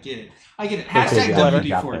 Okay, I get it. Hashtag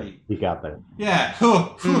WD-40. You got there. Yeah.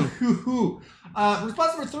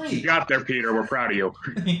 Response number 3. You got there, Peter. We're proud of you.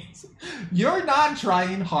 You're not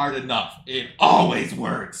trying hard enough. It always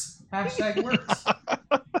works. Hashtag works.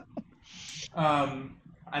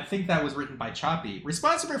 I think that was written by Choppy.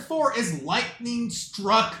 Response number 4 is lightning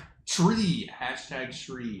struck tree. Hashtag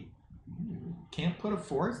tree. Can't put a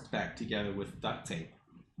forest back together with duct tape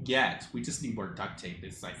yet. We just need more duct tape.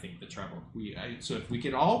 Is I think the trouble. So if we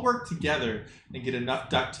could all work together and get enough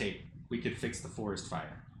duct tape, we could fix the forest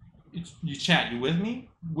fire. You chat. You with me?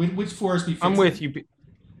 Which forest we? I'm with you.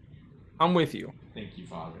 I'm with you. Thank you,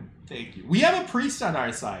 Father. Thank you. We have a priest on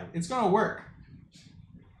our side. It's gonna work.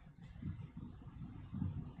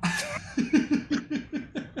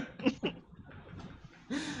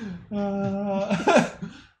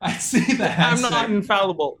 I see that. I'm not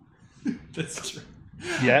infallible. That's true.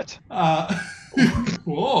 Yet.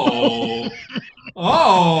 Whoa.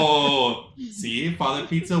 Oh. See, Father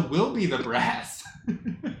Pizza will be the brass.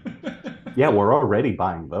 Yeah, we're already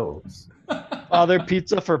buying those. Other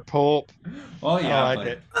pizza for Pope. Oh yeah, I like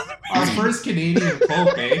it. Our first Canadian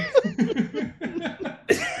Pope, eh?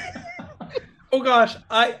 Oh gosh,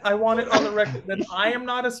 I want it on the record that I am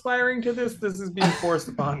not aspiring to this. This is being forced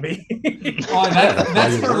upon me. Oh,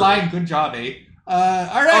 that's her line. Good job, eh?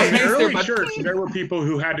 All right. In the Thanks, early bud. church, there were people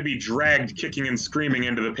who had to be dragged kicking and screaming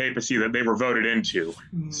into the papacy that they were voted into.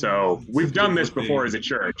 So we've done this before as a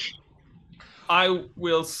church. I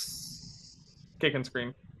will kick and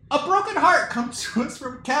scream. A broken heart comes to us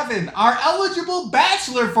from Kevin, our eligible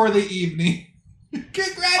bachelor for the evening.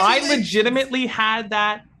 Congratulations. I legitimately had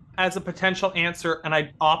that as a potential answer, and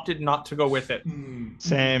I opted not to go with it.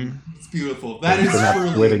 Same. It's beautiful. That is We're not truly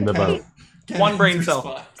splitting the vote. One brain cell.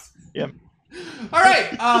 response. Yep. All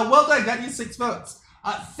right. Well done. Got you 6 votes.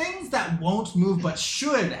 Things that won't move but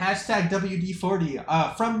should. Hashtag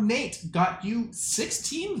WD40. From Nate, got you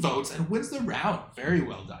 16 votes and wins the round. Very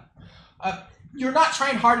well done. You're not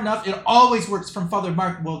trying hard enough. It always works. From Father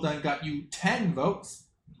Mark, well done. Got you 10 votes.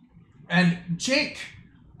 And Jake,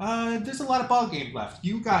 there's a lot of ball game left.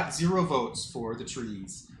 You got 0 votes for the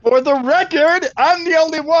trees. For the record, I'm the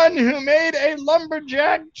only one who made a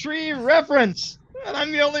lumberjack tree reference. And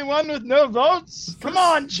I'm the only one with no votes. Come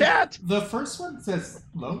on, chat. The first one says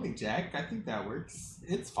Lonely Jack. I think that works.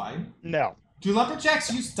 It's fine. No. Do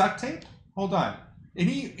lumberjacks use duct tape? Hold on.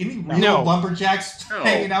 Any real No. lumberjacks No.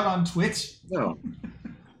 hanging out on Twitch? No.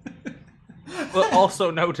 But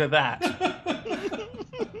also no to that.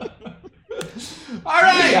 All We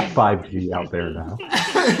right. got 5G out there now.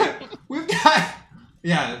 We've got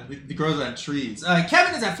the grows on trees.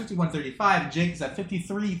 Kevin is at 51.35. Jake is at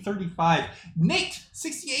 53.35. Nate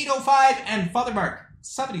 68.05 and Father Mark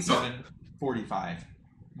 77.45.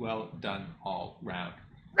 Well done all round.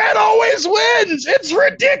 Red always wins. It's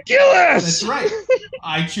ridiculous. That's right.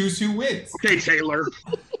 I choose who wins. Okay, Taylor.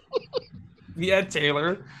 Yeah,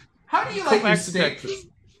 Taylor. How do you Go like your back to steak? Texas.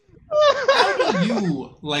 How do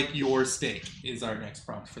you like your steak is our next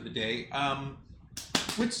prompt for the day.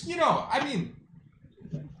 Which, I mean,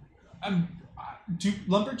 do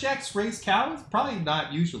lumberjacks raise cows? Probably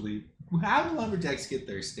not usually. How do lumberjacks get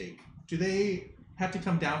their steak? Do they have to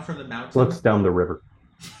come down from the mountain? Let's down the river.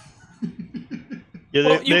 Yeah,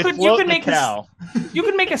 Well, you they could float the make a cow. You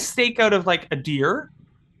can make a steak out of like a deer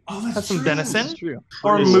Oh, that's That's some true. venison. That's true.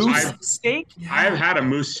 or Moose. moose steak. Yeah. I have had a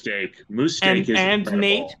moose steak. Moose steak is And incredible.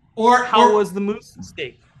 Nate, Or how was the moose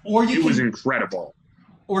steak? or you It was can, incredible.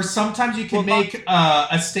 or sometimes you can Well, make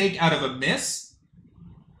a steak out of a miss.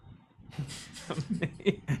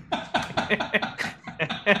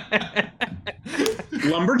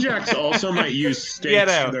 Lumberjacks also might use Get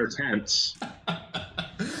steaks out. for their tents.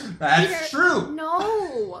 That's true.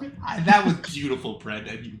 No. That was beautiful,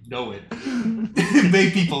 Brendan. You know it. It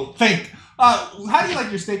made people think. How do you like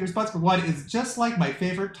your steak? Response for one is just like my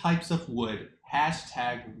favorite types of wood.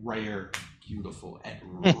 Hashtag rare, beautiful, and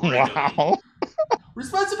rare. Wow.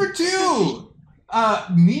 Response number two.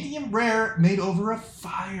 Medium rare made over a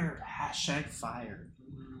fire. Hashtag fire.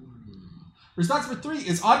 Response number three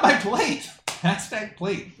is on my plate. Hashtag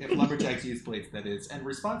plate. If lumberjacks use plates, that is. And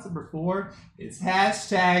response number four is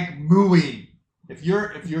hashtag mooing. If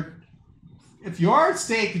your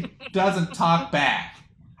steak doesn't talk back,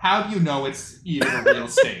 how do you know it's even a real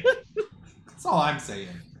steak? That's all I'm saying.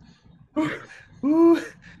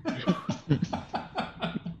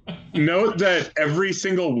 Note that every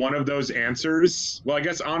single one of those answers, well, I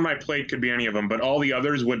guess on my plate could be any of them, but all the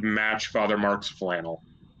others would match Father Mark's flannel.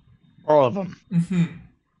 All of them. Mm-hmm.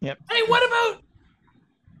 Hey, what about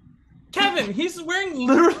Kevin? He's wearing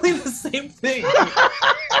literally the same thing.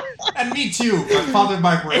 And me too. My father and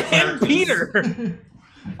Mike were And clericals. Peter.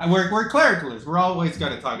 We're clericalists. We're always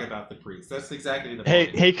going to talk about the priest. That's exactly the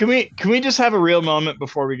point. Hey, can we just have a real moment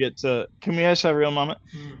before we get to? Can we just have a real moment,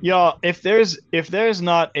 Mm. y'all? If there's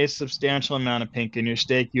not a substantial amount of pink in your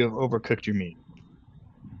steak, you have overcooked your meat.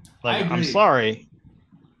 Like, I I'm agree. sorry.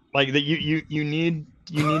 Like that, you need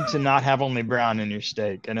to not have only brown in your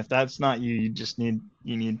steak, and if that's not you,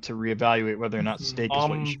 you need to reevaluate whether or not steak is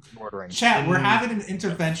what you should be ordering. Chat, we're having an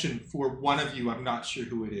intervention for one of you. I'm not sure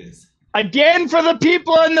who it is. Again for the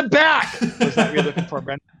people in the back. Was that what you're looking for,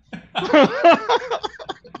 Brent?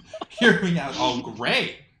 Hear me out. Oh,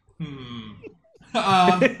 great. You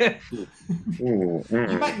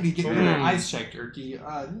might be getting your eyes checked, Erky.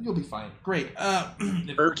 You'll be fine. Great.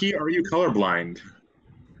 Erky, are you colorblind?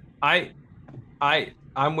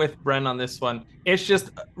 I'm with Bren on this one. It's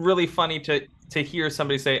just really funny to hear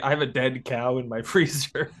somebody say, "I have a dead cow in my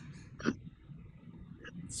freezer."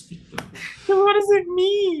 What does it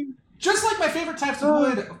mean? Just like my favorite types of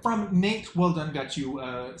wood from Nate. Well done, got you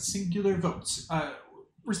singular votes.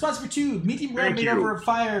 Response number two, medium rare Thank made you. over a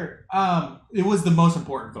fire. It was the most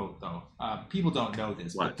important vote, though. People don't know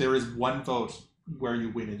this, but What? there is one vote where you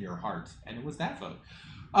win in your heart, and it was that vote.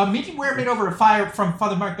 Medium rare made over a fire from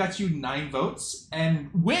Father Mark got you 9 votes and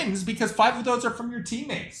wins because 5 of those are from your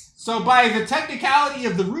teammates. So by the technicality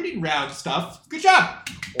of the rooting round stuff, good job.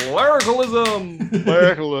 Clericalism.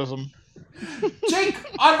 Clericalism. Jake,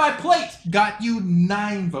 on my plate, got you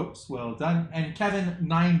 9 votes. Well done. And Kevin,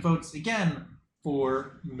 9 votes again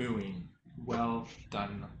for mooing. Well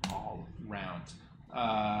done all round.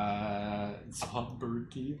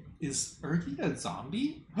 Zomberky. Is Erky a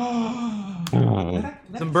zombie? That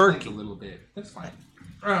Some explains Berkey. a little bit. That's fine.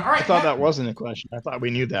 All right. I thought that wasn't a question. I thought we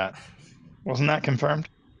knew that. Wasn't that confirmed?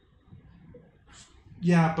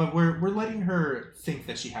 Yeah, but we're letting her think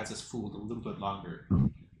that she has us fooled a little bit longer.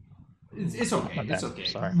 It's okay. My bad. It's okay.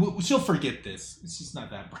 Sorry. She'll forget this. She's not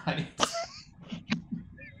that bright.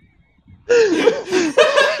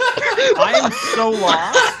 I am so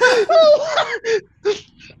lost.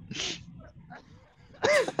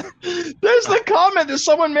 There's the comment that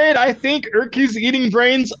someone made. I think Erky's eating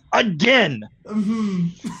brains again.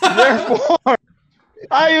 Therefore,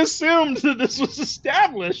 I assumed that this was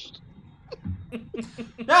established.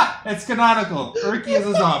 Yeah, it's canonical. Erky is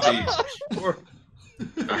a zombie. Sure.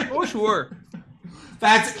 Oh, sure.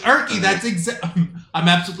 That's Erky. That's I'm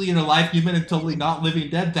absolutely an alive human and totally not living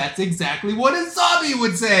dead. That's exactly what a zombie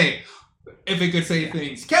would say. If it could say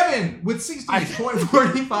things. Kevin with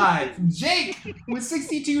 60.45. Jake with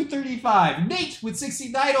 62.35. Nate with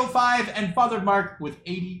 69.05. And Father Mark with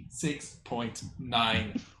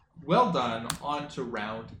 86.9. Well done. On to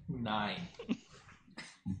round 9.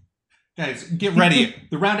 Guys, get ready.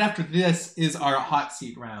 The round after this is our hot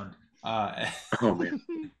seat round. Oh man.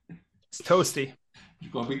 It's toasty.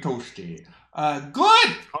 You're gonna be toasty. Good.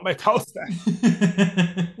 On my toaster.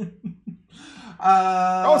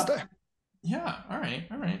 Toaster. Yeah. All right.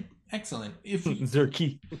 Excellent. If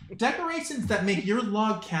Zerky. decorations that make your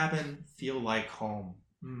log cabin feel like home.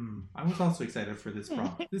 I was also excited for this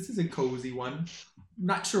prompt. This is a cozy one.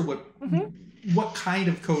 Not sure what kind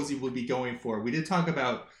of cozy we'll be going for. We did talk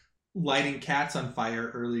about lighting cats on fire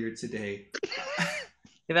earlier today.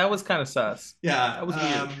 Yeah, that was kind of sus. Yeah, That was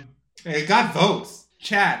weird. It got votes.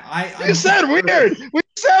 Chat. We said weird. We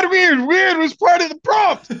said weird. Weird was part of the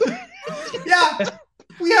prompt. Yeah,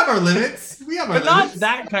 we have our limits. But not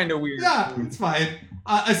that kind of weird. Yeah, it's fine.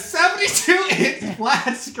 A 72-inch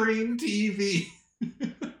flat screen TV.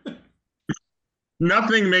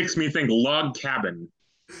 Nothing makes me think log cabin.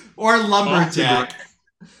 Or lumberjack.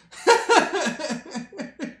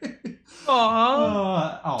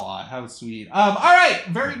 Aww. How sweet. All right,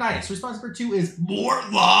 very nice. Response number 2 is more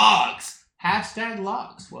logs. Hashtag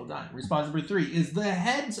logs. Well done. Response number 3 is the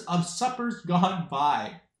heads of suppers gone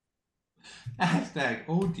by. Hashtag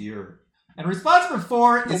oh dear. And response number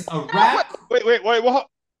 4 is a rat. Wait. What?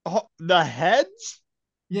 The heads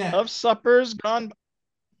Yeah, of suppers gone.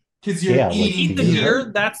 because you're Yeah, like eating Eat the deer.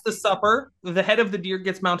 deer, that's the supper. The head of the deer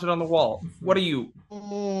gets mounted on the wall. What are you?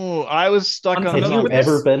 Oh, I was stuck on Have Have you you zombies.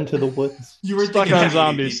 ever been to the woods? You were Stuck thinking on of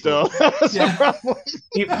zombies eating people. still. That's Yeah. the problem.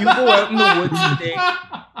 If you go out in the woods today,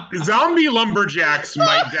 Zombie lumberjacks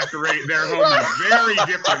might decorate their homes very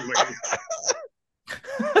differently.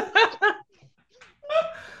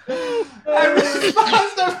 And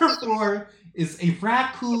response number 4 is a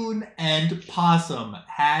raccoon and possum.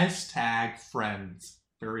 Hashtag friends.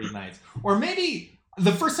 Very nice. Or maybe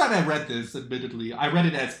the first time I read this, admittedly, I read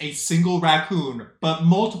it as a single raccoon, but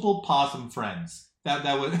multiple possum friends. That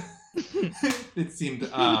was it seemed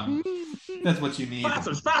that's what you need.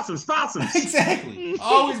 Possums. Exactly.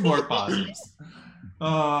 Always more possums.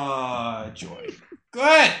 Joy.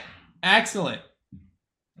 Good. Excellent.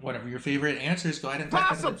 Whatever your favorite answer is, go ahead and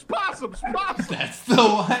type it in. Possums. That's the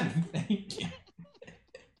one. Thank you.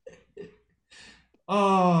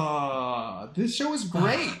 Oh, this show is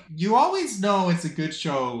great. You always know it's a good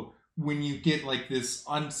show when you get like this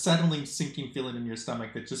unsettling, sinking feeling in your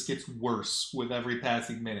stomach that just gets worse with every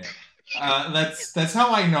passing minute. That's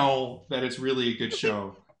how I know that it's really a good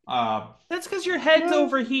show. that's because your head's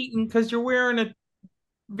overheating because you're wearing a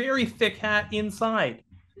very thick hat inside.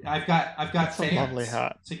 I've got That's a fans. lovely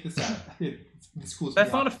hat. Check this out. This cools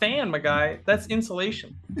That's me not a off. fan, my guy. That's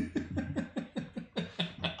insulation.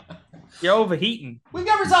 You're overheating. We've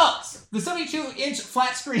got results. The 72-inch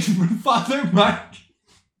flat screen from Father Mark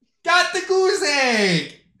got the goose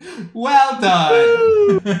egg. Well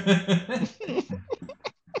done.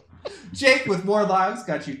 Jake with more logs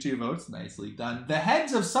got you 2 votes. Nicely done. The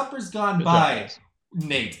heads of suppers gone Good by. job, guys.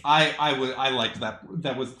 Nate, I liked that.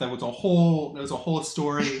 That was a whole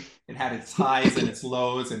story. It had its highs and its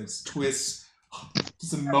lows and its twists.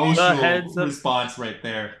 Just The heads emotional of- response right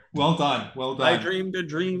there. Well done. Well done. I dreamed a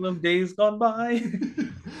dream of days gone by.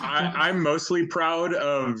 I'm mostly proud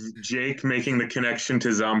of Jake making the connection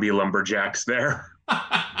to zombie lumberjacks there.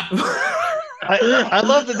 I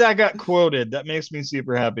love that got quoted. That makes me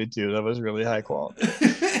super happy too. That was really high quality.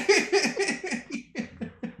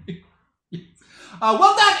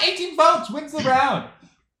 Well done. 18 votes wins the round.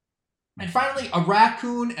 And finally, a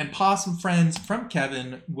raccoon and possum friends from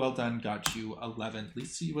Kevin. Well done, got you 11.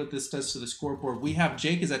 Let's see what this does to the scoreboard. We have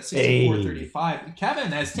Jake is at 64.35.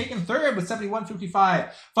 Kevin has taken third with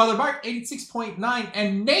 71.55. Father Mark, 86.9.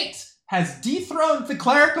 And Nate has dethroned the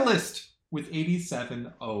clericalist with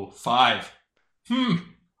 87.05.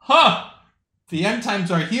 The end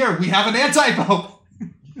times are here. We have an anti-pope.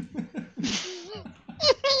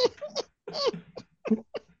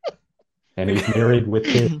 And he's married with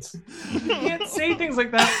kids. You can't say things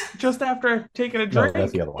like that just after taking a No, drink.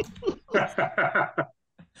 that's the other one.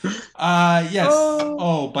 Yes.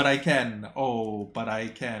 Oh, but I can. Oh, but I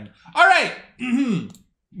can. All right.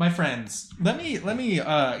 My friends, let me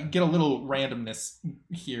get a little randomness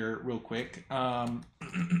here real quick.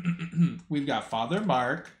 We've got Father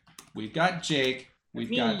Mark, we've got Jake,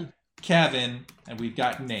 we've got Kevin, and we've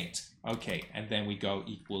got Nate. Okay, and then we go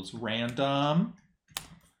equals random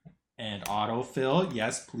and autofill.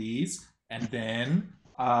 Yes, please. And then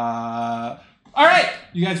all right,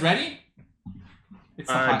 you guys ready?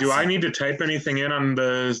 Do I need to type anything in on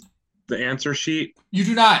the answer sheet? You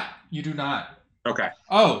do not. You do not. Okay.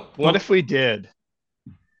 Oh, What if we did?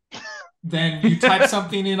 then you type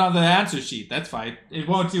something in on the answer sheet. That's fine. It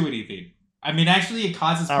won't do anything. I mean, actually, it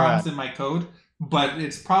causes problems in my code, but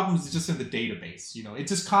it's problems just in the database. You know, it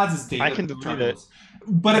just causes data I can delete troubles.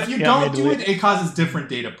 But if you Yeah, don't me do delete it, it causes different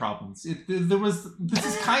data problems. This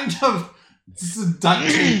is kind of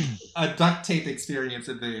a duct tape experience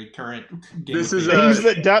in the current game. This of is Favorites.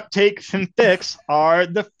 Things that duct tape can fix are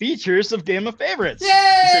the features of Game of Favorites.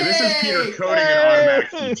 Yay! So this is Peter coding an automatic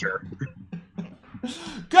feature.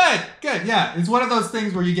 Good. Yeah, it's one of those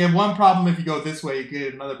things where you get one problem if you go this way, you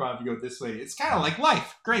get another problem if you go this way. It's kind of like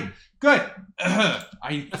life. Great. Good.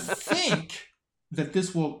 I think that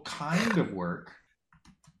this will kind of work.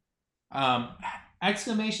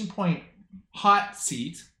 Exclamation point hot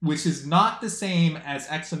seat, which is not the same as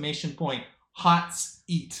exclamation point hot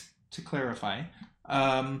eat, to clarify.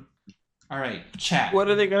 All right, chat. What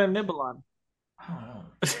are they going to nibble on? I don't know.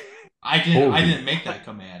 I didn't make that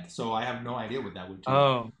command, so I have no idea what that would do.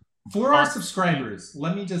 Oh. For our subscribers,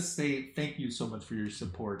 let me just say thank you so much for your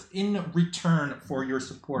support. In return for your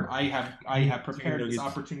support, I have prepared this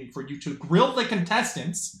opportunity for you to grill the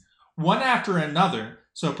contestants one after another.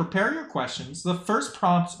 So prepare your questions. The first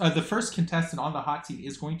contestant on the hot seat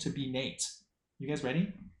is going to be Nate. You guys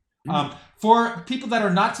ready? For people that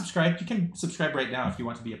are not subscribed, you can subscribe right now if you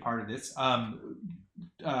want to be a part of this.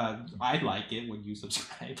 I'd like it when you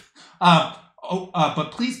subscribe.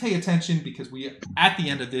 But please pay attention because we, at the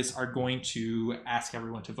end of this, are going to ask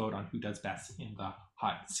everyone to vote on who does best in the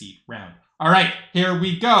hot seat round. All right, here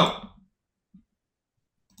we go.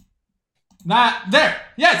 Not there.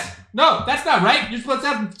 Yes. No, that's not right. You're supposed to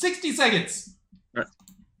have 60 seconds.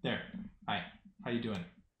 There. Hi. How you doing?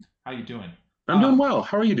 I'm doing well.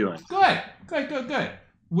 How are you doing? Good.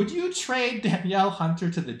 Would you trade Danielle Hunter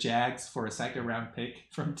to the Jags for a second round pick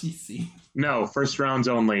from TC? No, first rounds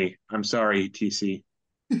only. I'm sorry, TC.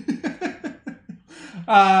 Good.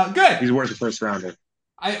 He's worth a first rounder.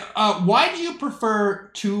 Why do you prefer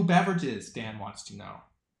two beverages? Dan wants to know.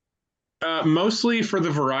 Mostly for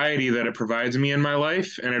the variety that it provides me in my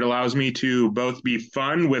life, and it allows me to both be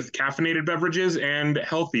fun with caffeinated beverages and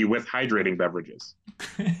healthy with hydrating beverages.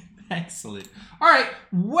 Excellent. All right,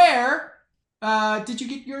 where did you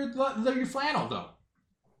get your flannel though?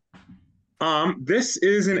 This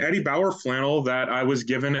is an Eddie Bauer flannel that I was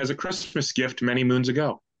given as a Christmas gift many moons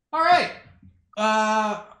ago. All right.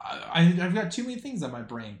 I've got too many things on my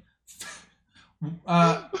brain.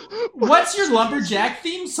 What's your Lumberjack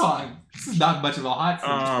theme song? This is not much of a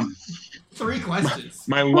hot seat. 3 questions.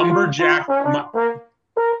 My Lumberjack...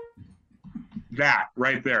 that,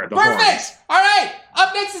 right there. The Perfect! horns. All right!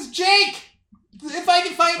 Up next is Jake! If I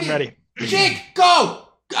can find I'm it. ready. Jake, go!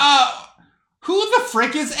 Who the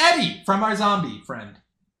frick is Eddie from our zombie friend?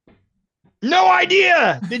 No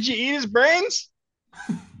idea! Did you eat his brains?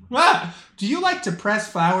 Do you like to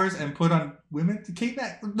press flowers and put on women to keep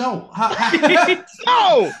that? No. No! How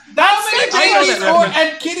many babies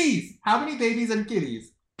and kitties? How many babies and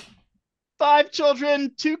kitties? 5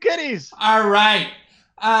 children, 2 kitties. All right.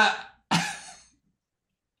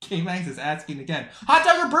 K-Max is asking again. Hot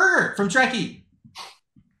dog or burger from Trekkie?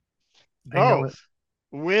 Both.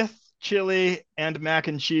 With chili and mac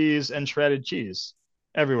and cheese and shredded cheese.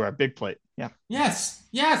 Everywhere. Big plate. Yeah. Yes.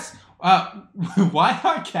 Why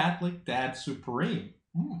are Catholic dads supreme?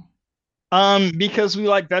 Because we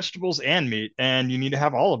like vegetables and meat, and you need to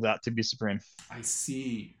have all of that to be supreme. I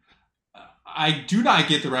see. I do not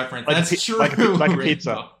get the reference. Like That's true. like a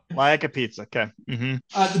pizza. Like a pizza. Okay. Mm-hmm.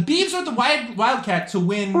 The Beavs are the Wildcat to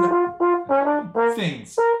win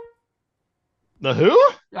things. The who?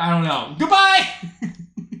 I don't know. Goodbye.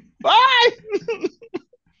 Bye.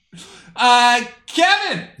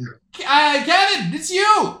 Kevin. Kevin, it's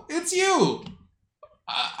you. It's you.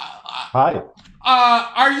 Hi.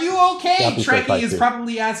 Are you okay? Choppy says hi Trekkie is too.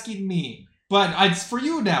 probably asking me, but it's for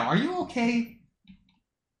you now. Are you okay?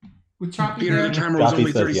 With Choppy Peter, the there? timer was Choppy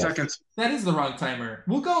only says 30 yes. seconds. That is the wrong timer.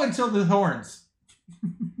 We'll go until the horns.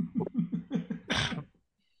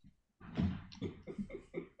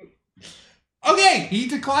 Okay, he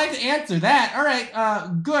declined to answer that. All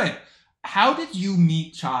right, good. How did you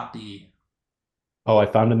meet Choppy? Oh, I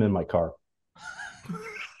found him in my car.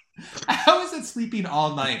 How is it sleeping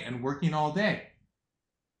all night and working all day?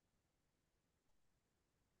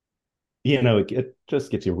 You know, it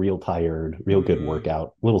just gets you real tired, real good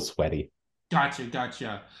workout, a little sweaty.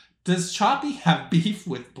 Gotcha. Does Choppy have beef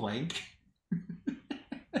with Blank?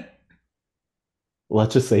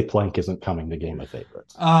 Let's just say Plank isn't coming to Game of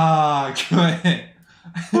Favorites. Ah, good.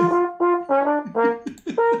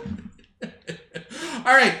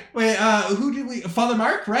 All right, wait. Who did we? Father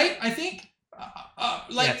Mark, right? I think.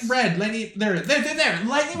 Yes. Red. Lenny. There.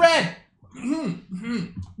 Lightning Red.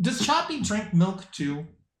 Does Choppy drink milk too?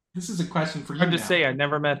 This is a question for you. Hard to now. say. I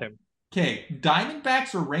never met him. Okay,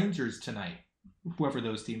 Diamondbacks or Rangers tonight? Whoever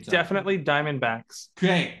those teams are. Definitely Diamondbacks.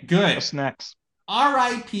 Okay, good. What's next?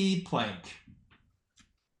 R.I.P. Plank.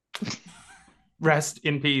 Rest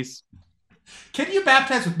in peace. Can you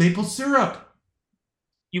baptize with maple syrup?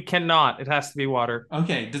 You cannot. It has to be water.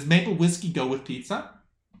 Okay, does maple whiskey go with pizza?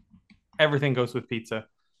 Everything goes with pizza.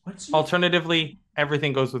 What's your... Alternatively,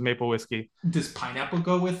 everything goes with maple whiskey. Does pineapple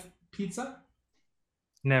go with pizza?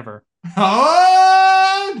 Never.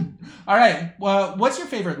 Oh! All right. Well, what's your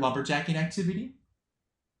favorite lumberjacking activity?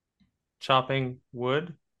 Chopping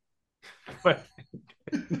wood. But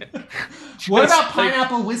What Just about like-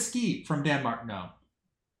 pineapple whiskey from Denmark? No.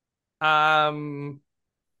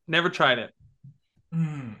 Never tried it.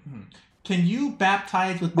 Mm-hmm. Can you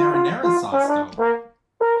baptize with marinara sauce, though?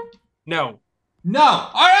 No. No.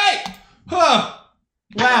 All right. Huh.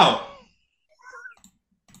 Wow.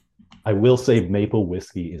 I will say maple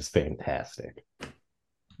whiskey is fantastic.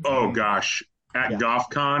 Oh gosh. At Yeah.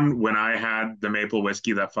 GoffCon, when I had the maple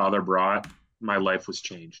whiskey that Father brought, my life was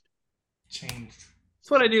changed. Changed. That's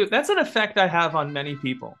what I do. That's an effect I have on many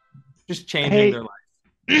people. Just changing Hey. their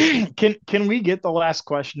life. Can we get the last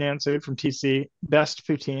question answered from TC? Best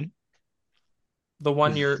poutine. The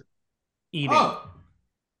one you're eating Oh.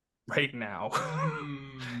 right now. Mm.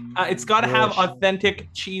 It's got to have Gosh. authentic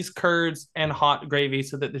cheese curds and hot gravy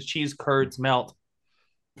so that the cheese curds melt.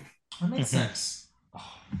 That makes sense.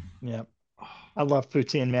 Oh. Yep. I love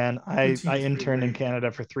poutine, man. I Poutine's pretty interned in great.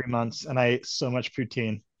 Canada for 3 months and I ate so much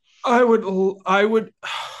poutine. I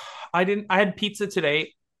had pizza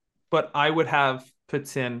today, but I would have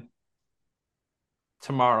poutine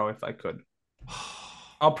tomorrow if I could.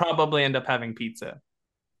 I'll probably end up having pizza.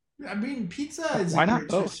 I mean, pizza is Why a not great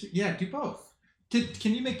both? choice. Yeah, do both.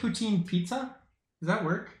 Can you make poutine pizza? Does that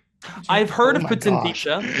work? I've heard Oh of my poutine gosh.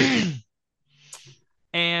 pizza,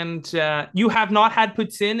 and you have not had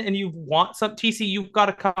poutine, and you want some TC. You've got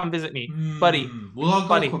to come visit me, buddy. We'll all go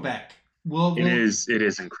Buddy. to Quebec. We'll It is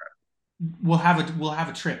incredible. we'll have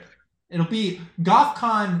a trip. It'll be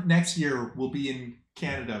GoffCon next year. Will be in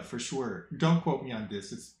Canada for sure. Don't quote me on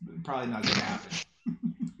this. It's probably not going to happen.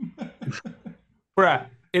 Bruh,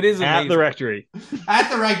 it is At amazing. the rectory.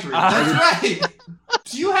 At the rectory. That's right.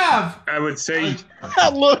 Do you have? I would say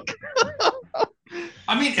Look.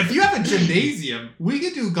 I mean, if you have a gymnasium, we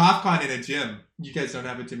could do GoffCon in a gym. You guys don't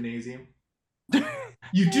have a gymnasium.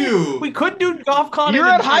 You do. We could do GoffCon. You're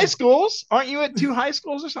in a at high gym. schools. Aren't you at 2 high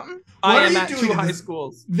schools or something? I What are am you at doing 2 in high this-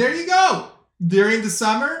 schools. There you go. During the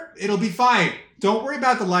summer, it'll be fine. Don't worry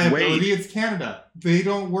about the liability. Wait. It's Canada. They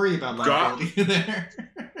don't worry about liability there.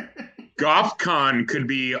 GoffCon could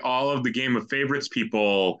be all of the Game of Favorites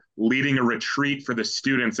people leading a retreat for the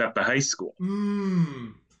students at the high school.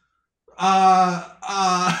 I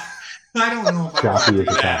don't know if I want Choppy to is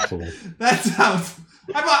do a that. capsule. That sounds.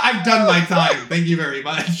 I've done my time. Thank you very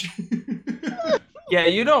much. Yeah,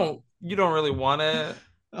 you don't really want to.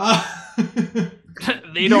 Uh,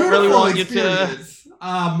 They don't really beautiful want you to. experience.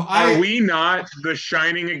 Are we not the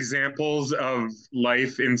shining examples of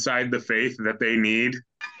life inside the faith that they need?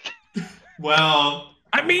 Well,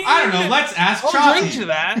 I mean, I don't know. Let's ask I'll Choppy. drink to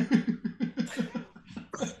that.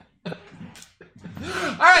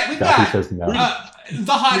 All right, we've Choppy got says no.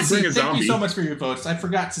 the hot We bring seat. a Thank you zombie. so much for your votes. I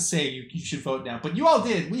forgot to say you should vote now, but you all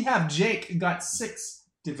did. We have Jake who got 6,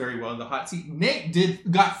 did very well in the hot seat. Nate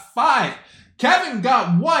got 5. Kevin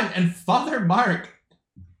got 1, and Father Mark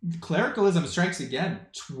Clericalism strikes again.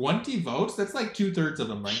 20 votes? That's like 2/3 of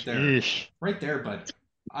them right there. Yeesh. Right there, bud.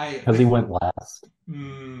 Because he went last.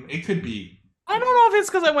 It could be. I don't know if it's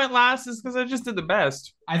because I went last. It's because I just did the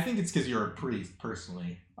best. I think it's because you're a priest,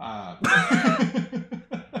 personally. I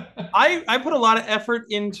put a lot of effort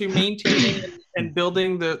into maintaining and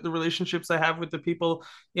building the relationships I have with the people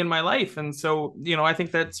in my life. And so, I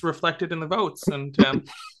think that's reflected in the votes. And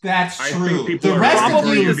that's I true. think people The are rest of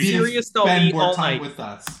probably you the need to serious they'll spend be more all time night. with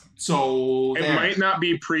us. So It there. might not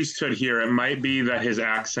be priesthood here. It might be that his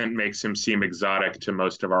accent makes him seem exotic to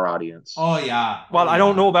most of our audience. Oh, yeah. well, I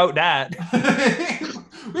don't know about that.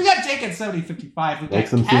 We got Jake at 70.55. We got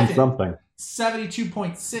Makes him seem Kevin something.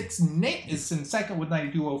 72.6. Nate is in second with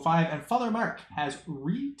 92.05. And Father Mark has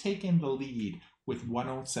retaken the lead with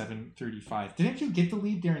 107.35. Didn't you get the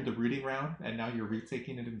lead during the rooting round? And now you're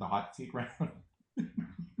retaking it in the hot seat round?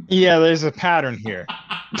 Yeah, there's a pattern here.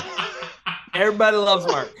 Everybody loves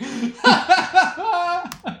Mark.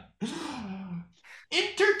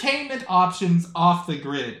 Entertainment options off the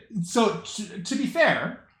grid. So to be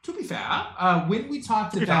fair, when we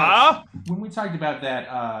talked about that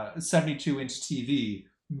 72-inch TV,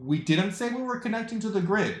 we didn't say we were connecting to the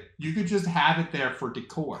grid. You could just have it there for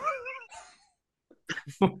decor.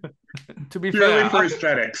 To be Purely fair, for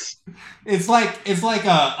aesthetics. It's like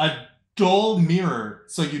a dull mirror,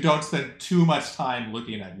 so you don't spend too much time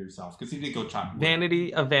looking at yourself. Because you did go chop.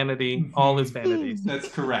 vanity of vanity, all is vanity. That's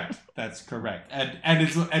correct. And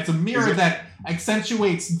it's a mirror that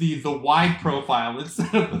accentuates the wide profile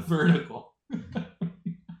instead of the vertical.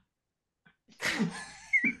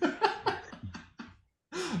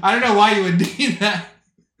 I don't know why you would need that.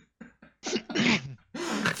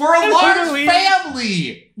 For a large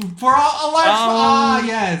family! For a large...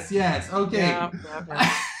 yes. Okay. Yeah.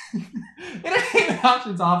 Entertainment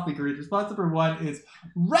options off the grid. Response number 1 is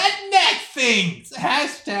redneck things.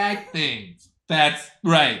 #things. That's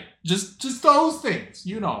right. Just those things.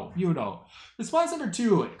 You know. Response number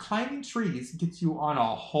 2, climbing trees gets you on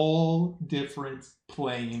a whole different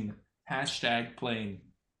plane. #plane.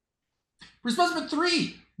 Response number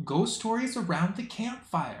 3, ghost stories around the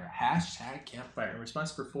campfire. #campfire.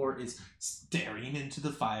 Response number 4 is staring into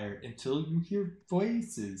the fire until you hear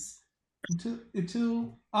voices.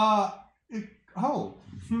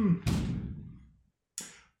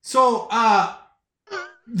 So,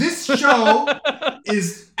 this show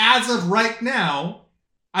is, as of right now,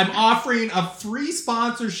 I'm offering a free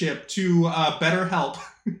sponsorship to BetterHelp.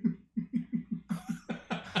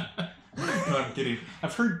 No, I'm kidding.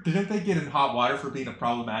 I've heard, didn't they get in hot water for being a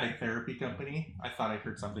problematic therapy company? I thought I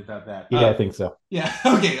heard something about that. Yeah, I think so. Yeah,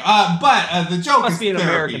 okay. But the joke Must is be an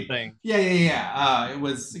therapy. American thing. Yeah. It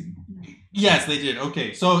was... Yes, they did.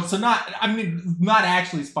 Okay, so not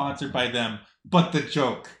actually sponsored by them, but the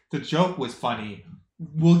joke was funny.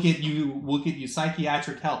 We'll get you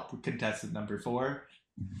psychiatric help, contestant number 4.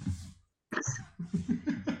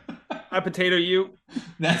 I potato you.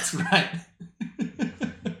 That's right.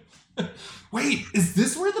 Wait, is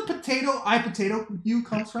this where the I potato you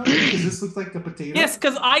comes from? Does this look like a potato? Yes,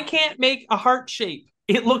 because I can't make a heart shape.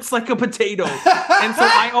 It looks like a potato, and so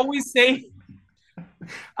I always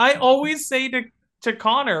say to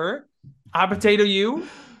Connor, I potato you,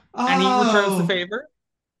 and he returns the favor.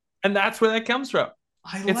 And that's where that comes from.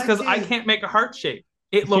 It's because I can't make a heart shape.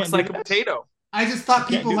 It looks like a potato. I just thought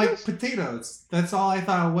people like potatoes. That's all I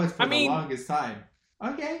thought it was for the longest time.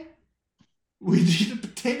 Okay. We need a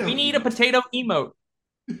potato. We need a potato emote.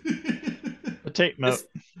 Potato emote.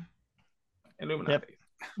 Illuminati. Yep.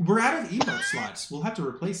 We're out of emote slots. We'll have to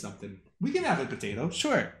replace something. We can have a potato.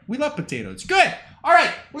 Sure. We love potatoes. Good. All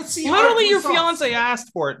right. Let's see. Literally, your fiance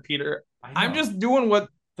asked for it, Peter. I'm just doing what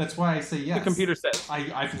that's why I say yes. The computer says.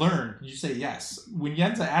 I've learned. You say yes. When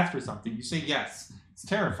Yenza asks for something, you say yes. It's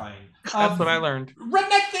terrifying. That's what I learned.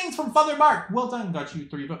 Redneck Things from Father Mark. Well done. Got you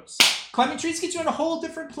 3 votes. Climbing trees gets you on a whole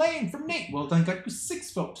different plane from Nate. Well done. Got you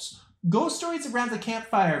 6 votes. Ghost stories around the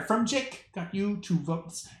campfire from Jake. Got you 2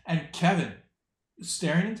 votes. And Kevin,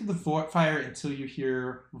 staring into the fire until you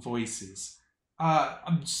hear voices.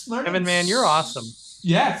 I'm just learning. Kevin, man, you're awesome.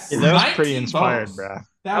 Yes. Yeah, that was pretty inspired, bro.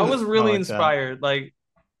 That was really inspired. That. Like,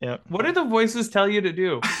 yep. What did the voices tell you to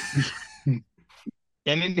do?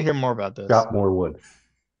 I need to hear more about this. Got more wood.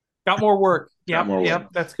 Got more work. Got more Yep. wood.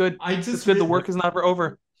 That's good. That's good. The work is never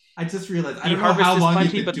over. I just realized I The don't know harvest how is long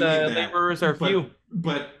plenty, you've been but doing the that. laborers are few.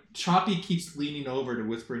 But Choppy keeps leaning over to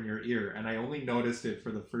whisper in your ear, and I only noticed it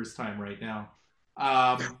for the first time right now.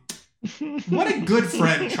 What a good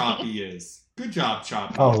friend Choppy is. Good job,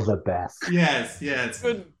 Choppy. Oh, the best. Yes.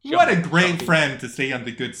 Good What a job, great Choppy. friend to stay on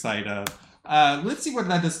the good side of. Let's see what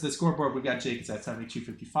that does to the scoreboard. We got Jake is at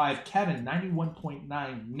 72.55, Kevin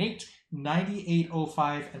 91.9, Nate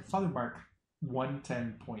 98.05, and Father Mark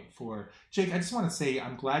 110.4. Jake, I just want to say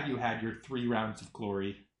I'm glad you had your 3 rounds of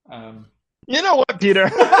glory. You know what, Peter?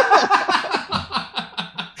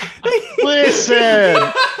 Listen.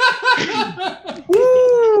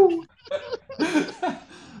 Woo!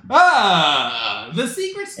 The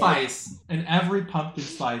secret spice in every pumpkin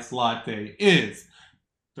spice latte is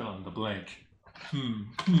fill in the blank.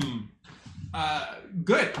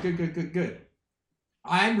 Good.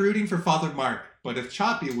 I'm rooting for Father Mark, but if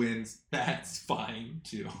Choppy wins, that's fine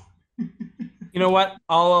too. You know what?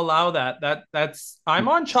 I'll allow that. I'm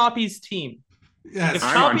on Choppy's team. Yes, If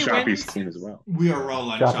I'm on Choppy Choppy's wins- team as well. we are all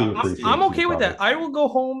on Choppy Choppy's appreciates team. I'm okay with Choppy. that. I will go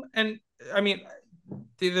home and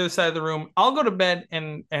the other side of the room. I'll go to bed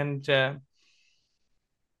and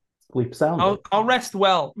Sleep soundly. I'll rest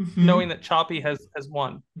well, Mhm. knowing that Choppy has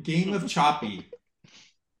won. Game of Choppy.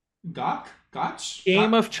 Gotch?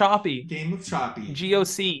 Game of Choppy. Game of Choppy.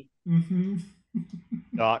 GOC. Mm-hmm.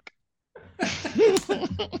 Doc.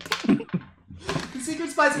 The secret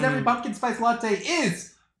spice in every pumpkin spice latte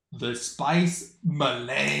is the spice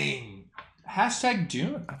meringue. Hashtag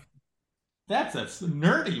Dune. That's a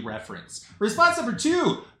nerdy reference. Response number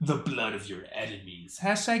 2, the blood of your enemies.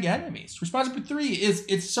 Hashtag enemies. Response number 3 is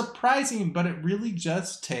it's surprising, but it really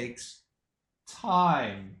just takes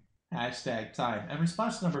time. Hashtag time. And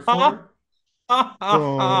response number 4.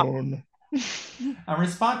 Bone. And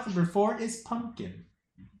response number 4 is pumpkin.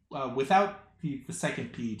 Without the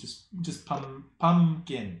second P, just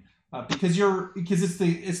pumpkin. Because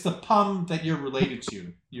it's the pum that you're related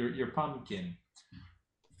to. Your pumpkin.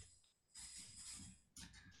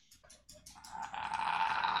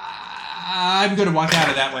 I'm gonna walk out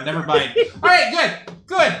of that one. Never mind. All right,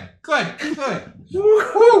 good.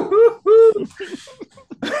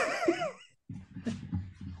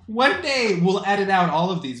 One day we'll edit out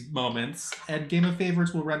all of these moments, and Game of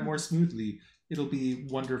Favorites will run more smoothly. It'll be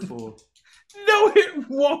wonderful. No, it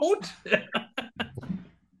won't.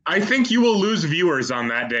 I think you will lose viewers on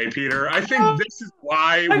that day, Peter. I think this is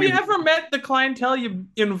why Have you ever met the clientele you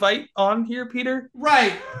invite on here, Peter?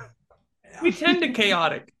 Right. We tend to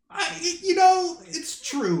chaotic. It's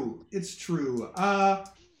true. It's true. But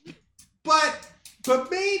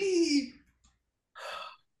maybe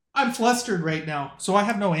I'm flustered right now, so I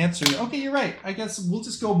have no answer. Okay, you're right. I guess we'll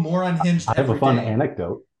just go more unhinged. I have a every fun day.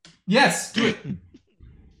 anecdote. Yes, do it.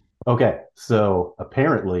 Okay, so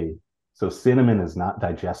apparently, cinnamon is not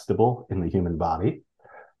digestible in the human body.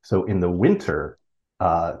 So in the winter,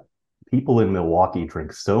 people in Milwaukee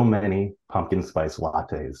drink so many pumpkin spice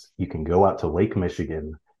lattes, you can go out to Lake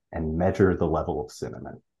Michigan and measure the level of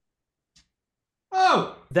cinnamon.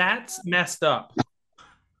 Oh, That's messed up.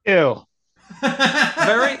 Ew.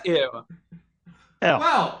 Very ew. Ew.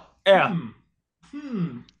 Well. Yeah.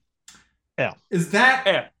 Yeah. Is that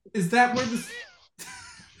Yeah. where the?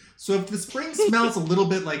 So if the spring smells a little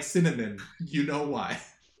bit like cinnamon, you know why.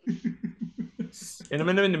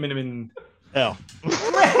 Cinnamon. Ew.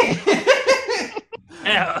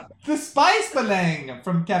 Yeah. The Spice Belang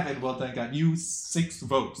from Kevin. Well done, got you 6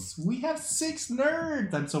 votes. We have 6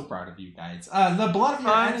 nerds. I'm so proud of you guys. The blood of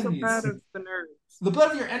your I'm so enemies. proud of the nerds. The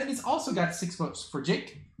blood of your enemies also got 6 votes for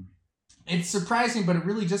Jake. It's surprising, but it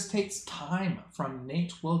really just takes time from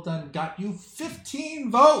Nate. Well done, got you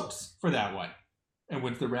 15 votes for that one. And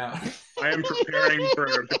wins the round. I am preparing for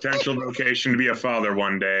a potential vocation to be a father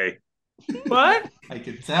one day. What? I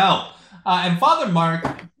could tell. And Father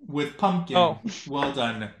Mark with pumpkin. Oh. Well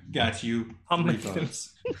done, got you 3 Pumpkin.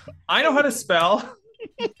 votes. I know how to spell.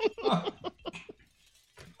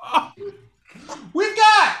 We've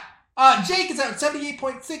got Jake is at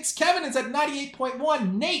 78.6, Kevin is at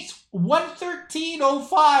 98.1, Nate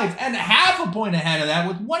 113.05, and half a point ahead of that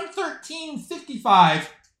with 113.55,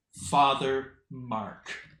 Father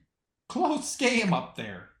Mark. Close game up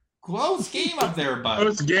there. Bud.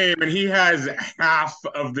 Close game, and he has half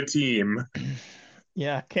of the team.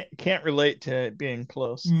 Yeah, can't relate to it being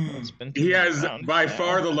close. It's been He has around by now.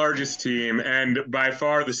 far the largest team and by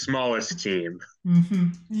far the smallest team. Mm-hmm.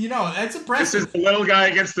 That's This impressive. is the little guy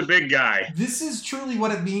against the big guy. This is truly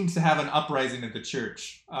what it means to have an uprising at the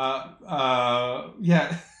church.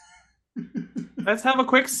 Yeah. Let's have a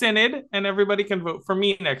quick synod and everybody can vote for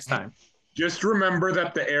me next time. Just remember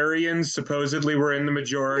that the Aryans supposedly were in the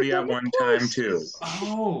majority at one time, too.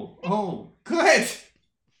 Oh, good.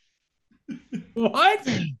 What?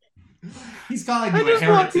 He's calling I you a just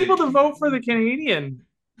want heretic. people to vote for the Canadian.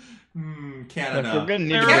 If Canada. we're gonna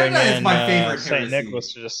need to Canada bring is in my favorite St. heresy.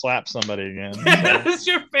 Nicholas to just slap somebody again. That is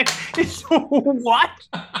your What?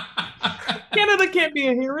 Canada can't be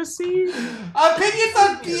a heresy. Opinions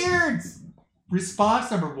on beards.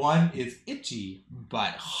 Response number 1 is itchy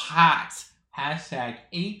but hot. Hashtag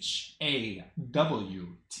HAWT.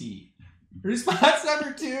 Response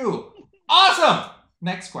number 2. Awesome.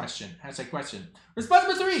 Next question. Hashtag question. Response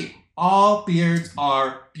number 3. All beards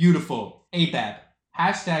are beautiful. ABAB.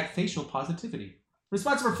 Hashtag facial positivity.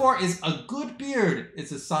 Response number 4 is a good beard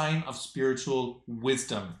is a sign of spiritual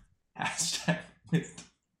wisdom. Hashtag wisdom.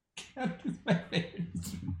 My favorite.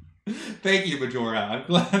 Thank you, Majora. I'm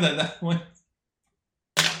glad that one.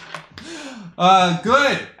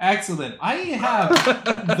 Good. Excellent. I have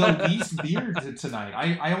the least beard tonight.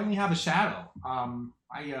 I only have a shadow.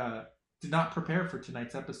 I did not prepare for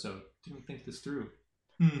tonight's episode. Didn't think this through.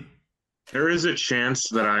 There is a chance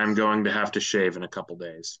that I am going to have to shave in a couple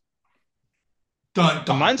days. Dun,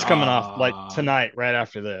 dun, Mine's dun. coming off like tonight, right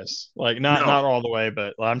after this. Like not all the way,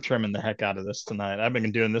 but I'm trimming the heck out of this tonight. I've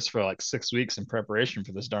been doing this for like 6 weeks in preparation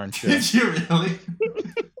for this darn show. Did you really?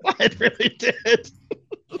 I really did.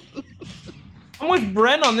 I'm with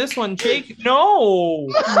Bren on this one, Jake. No.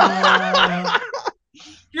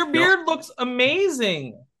 Your beard looks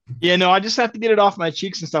amazing. Yeah, no, I just have to get it off my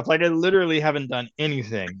cheeks and stuff. Like I literally haven't done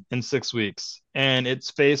anything in 6 weeks. And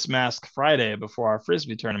it's face mask Friday before our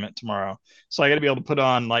Frisbee tournament tomorrow. So I got to be able to put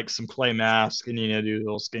on like some clay mask and, do a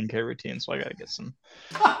little skincare routine. So I got to get some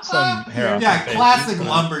hair off my face. Classic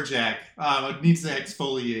lumberjack. It needs to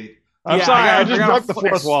exfoliate. I'm sorry, I just broke the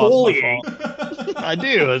fourth wall. It's my fault. I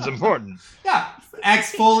do. It's important. Yeah,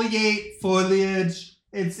 exfoliate, foliage.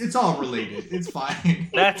 It's all related. It's fine.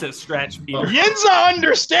 That's a stretch, Peter. Yenza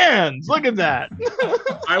understands. Look at that.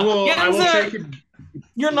 I will take it.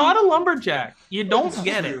 You're not a lumberjack. You don't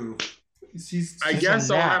get it. I guess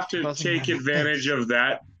I'll have to take advantage of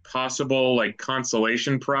that possible like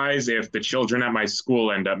consolation prize if the children at my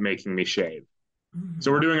school end up making me shave.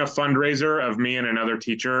 So we're doing a fundraiser of me and another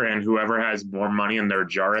teacher, and whoever has more money in their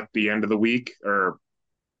jar at the end of the week, or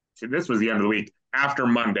this was the end of the week, after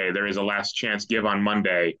Monday, there is a last chance give on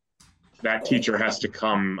Monday. That teacher has to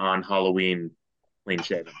come on Halloween clean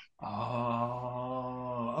shaven.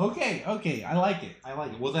 Oh, okay. I like it.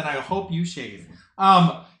 Well, then I hope you shave.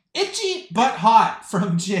 Itchy but hot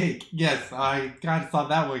from Jake. Yes, I kind of thought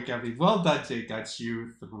that one coming. Well done, Jake. Got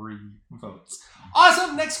you 3 votes.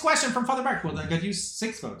 Awesome. Next question from Father Mark. Well done. Got you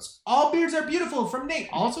 6 votes. All beards are beautiful from Nate.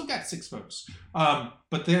 Also got 6 votes.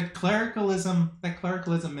 But that clericalism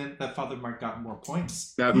meant that Father Mark got more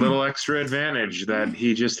points. That little extra advantage that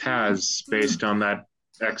he just has based on that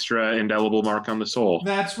extra indelible mark on the soul.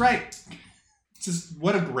 That's right. Just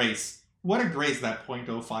what a grace. What a grace that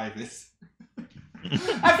 .05 is. And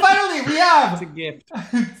finally, we have It's a gift.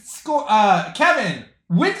 Kevin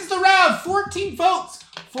wins the round. 14 votes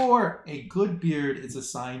for a good beard is a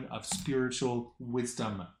sign of spiritual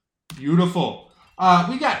wisdom. Beautiful.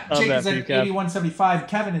 We got Jake is at 81.75.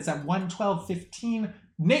 Kevin is at 112.15.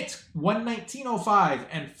 Nate 119.05,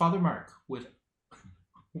 and Father Mark with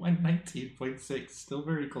 119.6. Still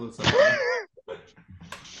very close up there.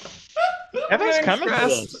 Kevin's coming for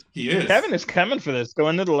this. He is. Kevin is coming for this.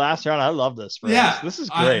 Going into the last round, I love this. This is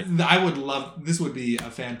great. I would love. This would be a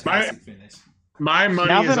fantastic finish. My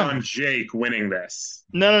money is on Jake winning this.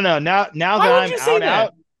 No. Now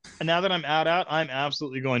that I'm out, I'm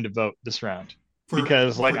absolutely going to vote this round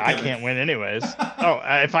because I can't win anyways.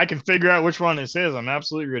 If I can figure out which one this is, I'm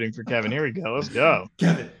absolutely rooting for Kevin. Here we go. Let's go.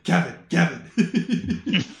 Kevin.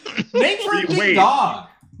 Nate for a big dog.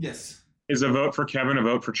 Yes. Is a vote for Kevin a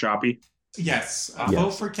vote for Choppy? Yes.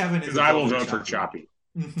 Vote for Kevin. Because I will vote for Choppy.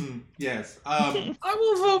 Mm-hmm. Yes. I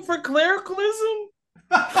will vote for clericalism.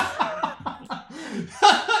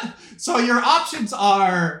 So your options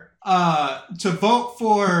are to vote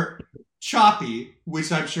for Choppy,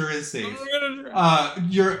 which I'm sure is safe.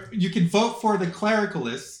 You can vote for the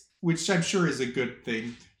clericalists, which I'm sure is a good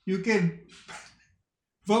thing. You can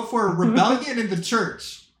vote for rebellion in the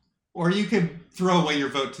church, or you can throw away your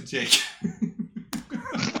vote to Jake.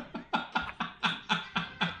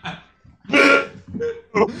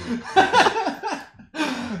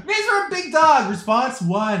 These are a big dog. Response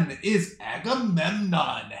 1 is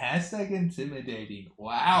Agamemnon. Hashtag intimidating.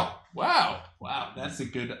 Wow. That's a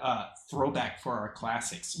good throwback for our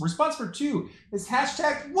classics. Response for 2 is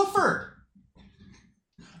hashtag Woofer.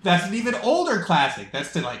 That's an even older classic.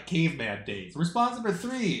 That's to like caveman days. Response number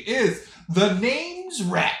 3 is the name's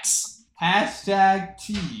Rex. Hashtag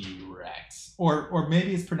T-Rex. Or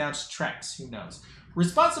maybe it's pronounced Trex. Who knows?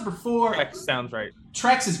 Response number 4. Trex sounds right.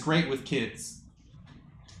 Trex is great with kids.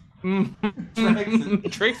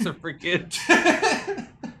 Trex are for kids.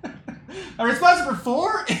 Response number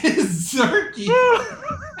 4 is Zerky.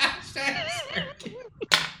 Hashtag Zerky.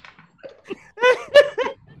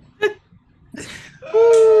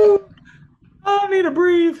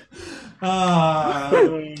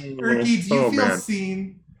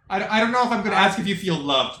 I don't know if I'm going to ask if you feel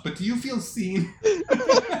loved, but do you feel seen?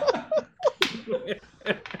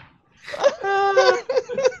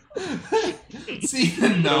 See, The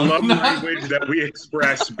no. love not- language that we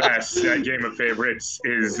express best at Game of Favorites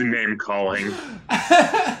is name calling.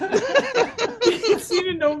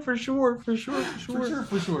 You know, for sure. For sure.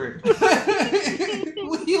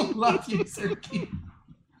 We love you, Sergey.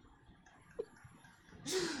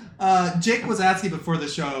 Jake was asking before the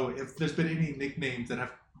show if there's been any nicknames that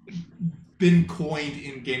have been coined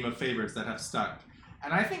in Game of Favorites that have stuck.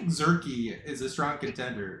 And I think Zerky is a strong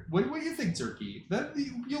contender. What do you think, Zerky?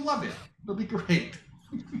 You'll love it. It'll be great.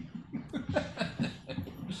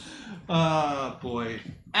 Oh, boy.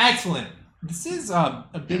 Excellent. This is a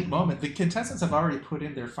big moment. The contestants have already put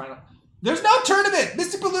in their final... There's no tournament!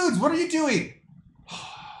 Mr. Balloons, what are you doing?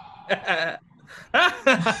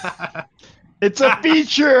 It's a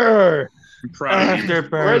feature. I'm proud of you.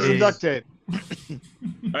 Where's the duct tape?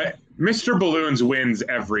 Mr. Balloons wins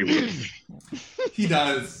every week. He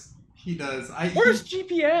does. Where's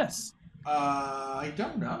GPS? I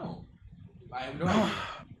don't know. I have no idea.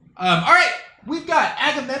 All right, we've got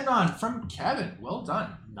Agamemnon from Kevin. Well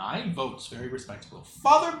done. 9 votes, very respectable.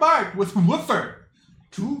 Father Mark with Woofer.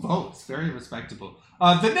 2 votes, very respectable.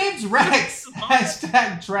 The name's Rex.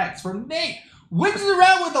 Hashtag Trex from Nate. Wins the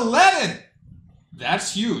round with 11.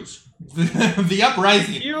 That's huge. The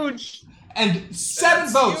uprising. Huge. And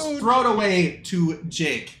 7 votes huge. thrown away to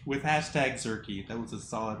Jake with hashtag Zerky. That was a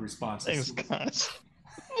solid response. Thanks, guys.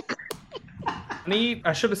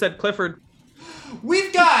 I should have said Clifford.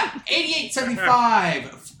 We've got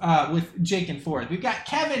 88.75 with Jake in fourth. We've got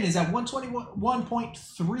Kevin is at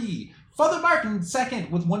 121.3. Father Martin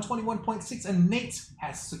second with 121.6. And Nate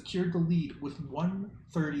has secured the lead with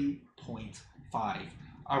 130.5.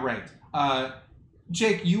 All right.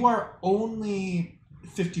 Jake, you are only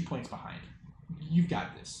 50 points behind. You've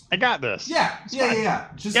got this. I got this. Yeah.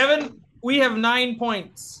 Just, Kevin, we have 9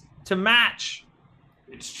 points to match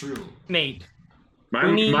it's true. Nate. My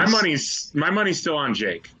money's still on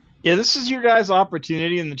Jake. Yeah, this is your guys'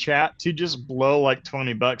 opportunity in the chat to just blow like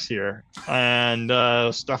 $20 here and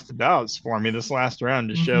stuff the doubts for me this last round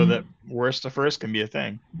to show that worst to first can be a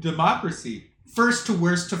thing. Democracy. First to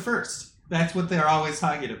worst to first. That's what they're always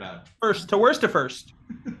talking about. First to worst to first.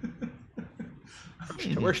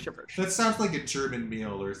 First to worst to first. That sounds like a German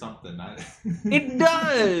meal or something. It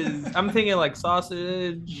does. I'm thinking like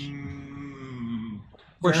sausage.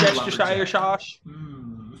 Worcestershire sauce.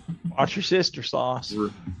 Watch your sister sauce.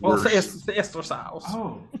 Well, sister sauce.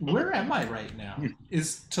 Oh, where am I right now?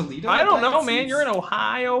 Is Toledo? I don't know, diocese? man. You're in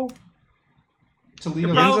Ohio. Toledo.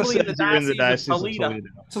 You're probably Kansas in the says you're in the diocese of diocese of Toledo.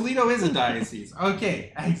 Toledo is a diocese.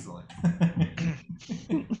 Okay, excellent.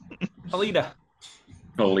 Toledo.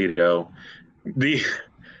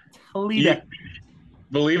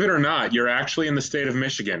 Believe it or not, you're actually in the state of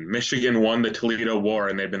Michigan. Michigan won the Toledo War,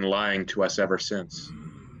 and they've been lying to us ever since.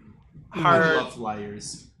 Hard. I love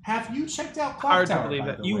liars. Have you checked out Clock Hard Tower, to believe by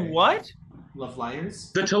it. the You way? what? Love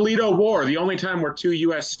liars? The Toledo War, the only time where 2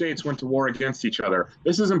 U.S. states went to war against each other.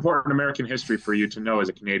 This is important American history for you to know as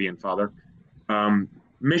a Canadian father.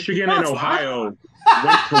 Michigan and Ohio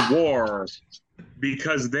went to war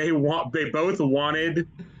because they both wanted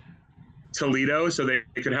Toledo so they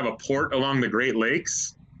could have a port along the Great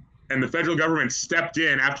Lakes. And the federal government stepped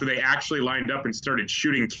in after they actually lined up and started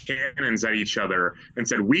shooting cannons at each other and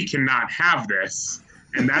said, we cannot have this.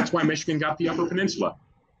 And that's why Michigan got the Upper Peninsula.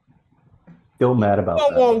 Still mad about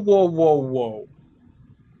that. Whoa.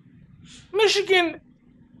 Michigan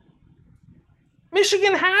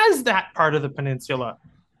has that part of the peninsula.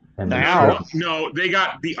 And Now. No, they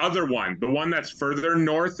got the other one, the one that's further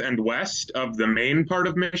north and west of the main part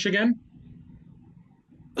of Michigan.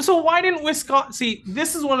 So why didn't Wisconsin... See,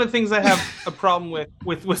 this is one of the things I have a problem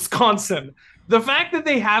with Wisconsin. The fact that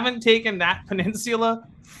they haven't taken that peninsula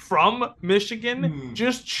from Michigan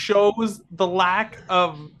just shows the lack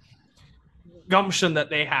of gumption that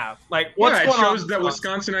they have. Like, what's it going on? shows that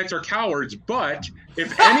Wisconsinites are cowards, but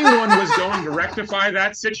if anyone was going to rectify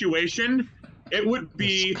that situation, it would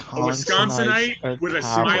be a Wisconsinite with a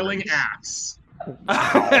smiling axe.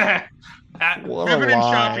 What Kevin a and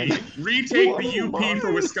line. Choppy, retake What the a UP line.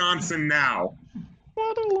 for Wisconsin now.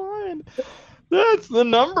 What a line. That's the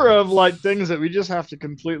number of like things that we just have to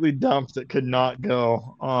completely dump that could not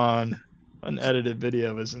go on an edited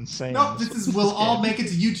video is insane. No, we'll all make it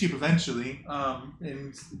to YouTube eventually.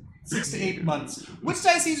 In 6 to 8 months. Which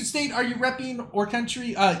diocese or state are you repping or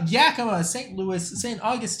country? Yakima, St. Louis, St.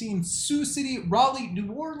 Augustine, Sioux City, Raleigh,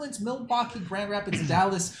 New Orleans, Milwaukee, Grand Rapids,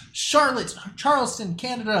 Dallas, Charlotte, Charleston,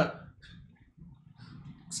 Canada.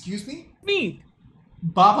 Excuse me? Me.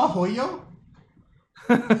 Baba Hoyo?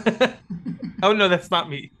 Oh no, that's not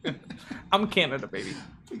me. I'm Canada, baby.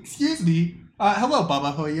 Excuse me. Hello,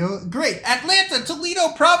 Baba Hoyo. Great. Atlanta, Toledo,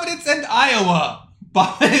 Providence, and Iowa.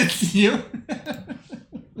 Baba, it's you.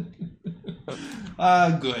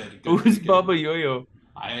 Good. Who's good. Baba Yo-Yo?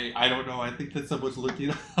 I don't know. I think that someone's looking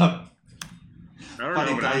it up. I don't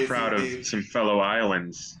know, but I'm proud of some fellow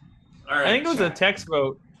islands. All right, I think it was a chat. text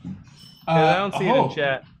vote. I don't see it in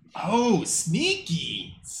chat. Oh,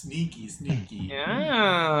 sneaky.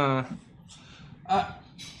 Yeah.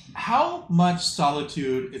 How much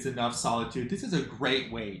solitude is enough solitude? This is a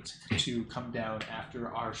great way to come down after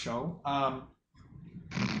our show.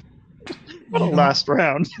 Last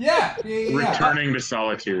round. Yeah. Returning to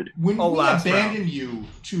solitude. When we last abandon you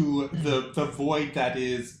to the void that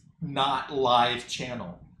is not live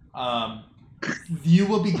channel, you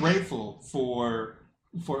will be grateful for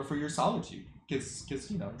your solitude. Because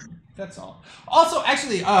that's all. Also,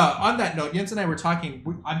 actually, on that note, Jens and I were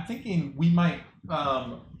talking. I'm thinking we might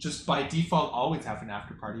just by default always have an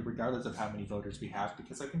after party, regardless of how many voters we have,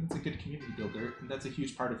 because I think it's a good community builder, and that's a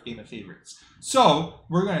huge part of Game of Favorites. So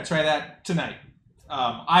we're going to try that tonight.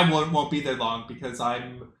 I won't be there long because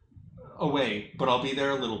I'm away, but I'll be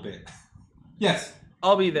there a little bit. Yes.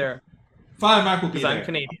 I'll be there. Father Mark will be Because there. I'm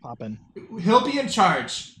Canadian. Poppin'. He'll be in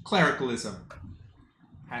charge. Clericalism.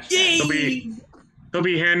 Hashtag. He'll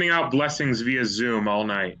be handing out blessings via Zoom all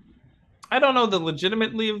night. I don't know the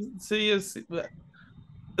legitimacy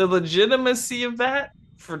of that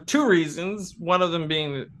for two reasons. One of them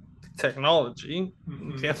being the technology,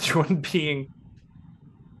 the other one being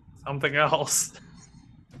something else.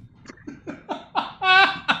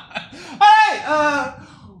 Alright,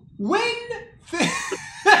 when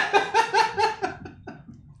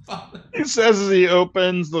He says as he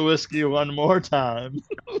opens the whiskey one more time.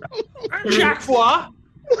 Chaque fois.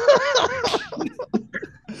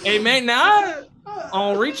 Et maintenant,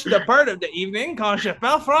 on reach the part of the evening quand je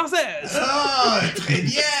parle français. Oh, très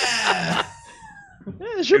bien! And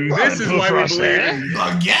this is why we believe.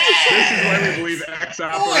 Baguette! This is why we believe X Oh,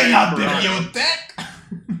 la operates.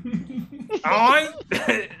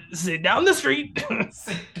 bibliothèque! Sit down the street.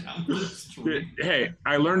 Sit down the street. Hey,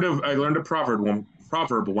 I learned a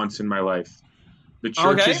proverb once in my life. The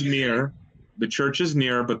church is near. The church is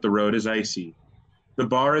near, but the road is icy. The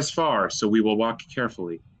bar is far, so we will walk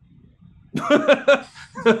carefully. Okay.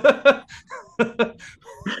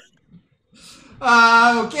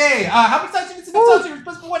 How many times have you seen the solitude?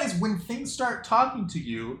 Responsible one is when things start talking to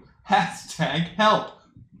you. Hashtag help.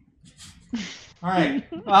 All right.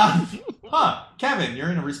 Kevin, you're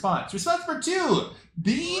in a response. Response number 2,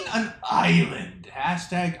 being an island.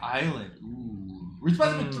 Hashtag island. Ooh.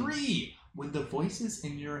 Response number 3, when the voices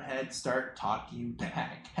in your head start talking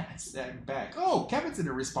back. Hashtag back. Oh, Kevin's in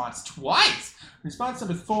a response twice. Response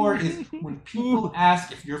number 4 is when people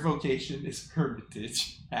ask if your vocation is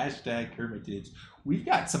hermitage. Hashtag hermitage. We've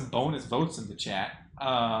got some bonus votes in the chat.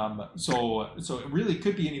 So it really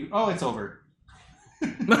could be any. Oh, it's over.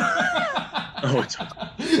 Oh, it's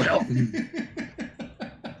well.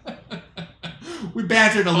 We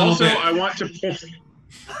bantered a little Also, bit. I want to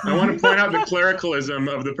point out the clericalism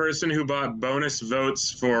of the person who bought bonus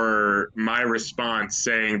votes for my response,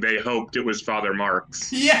 saying they hoped it was Father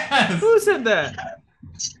Mark's. Yes. Who said that?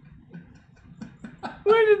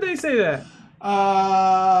 Where did they say that?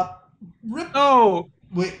 Oh,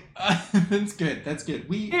 Wait. That's good. That's good.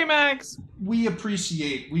 hey Max. We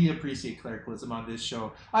appreciate clericalism on this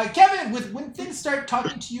show. Kevin, with when things start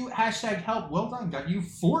talking to you, hashtag help. Well done. Got you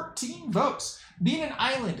 14 votes. Being an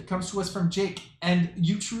island comes to us from Jake, and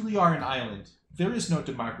you truly are an island. There is no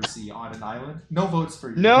democracy on an island. No votes for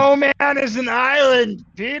you. No man is an island,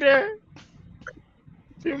 Peter.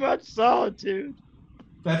 Too much solitude.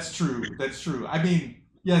 That's true. That's true. I mean,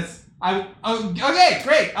 yes. Okay,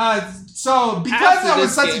 great. So because After that was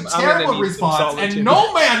this such game, a I'm gonna terrible need some response, solitude. and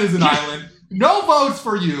no man is an island, no votes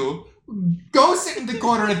for you, go sit in the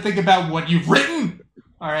corner and think about what you've written.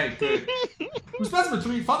 All right, good. Response number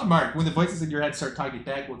 3, Father Mark, when the voices in your head start talking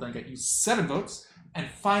back, well done, got you 7 votes. And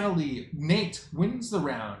finally, Nate wins the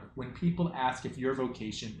round when people ask if your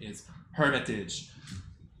vocation is hermitage.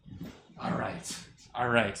 All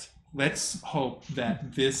right. Let's hope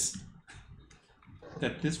that this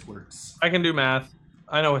works. I can do math.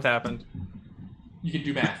 I know what happened. You can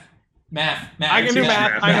do math. Math. I can do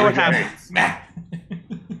math. I know what happens. Math.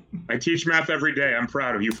 I teach math every day. I'm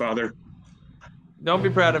proud of you, Father. Don't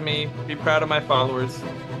be proud of me. Be proud of my followers.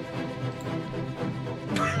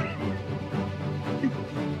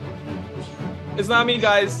 It's not me,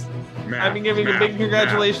 guys. I've been giving a big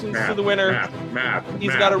congratulations to the winner.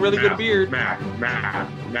 He's got a really good beard. We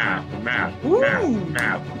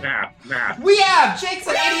have Jake's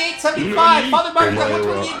at 88.75, Father Martin's at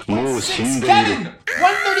 128.6, Kevin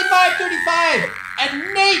 135.35,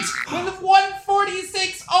 and Nate with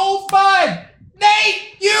 146.05.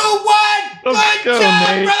 Nate, you won! Let's Good go, job,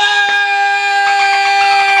 Nate. brother!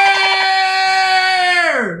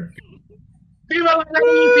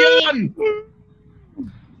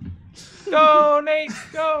 Go, Nate,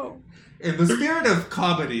 go. In the spirit of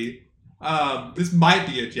comedy, this might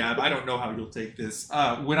be a jab. I don't know how you'll take this.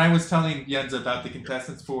 When I was telling Jens about the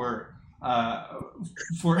contestants for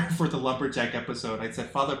the Lumberjack episode, I said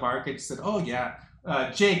Father Mark. I just said, "Oh yeah,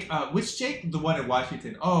 Jake. Which Jake? The one in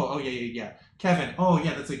Washington. Oh yeah. Kevin. Oh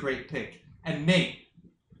yeah, that's a great pick. And Nate.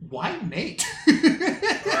 Why Nate?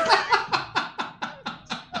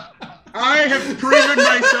 I have proven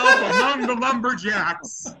myself among the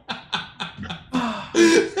Lumberjacks.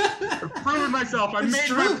 I've proven myself. I've made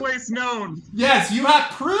my place known. Yes, you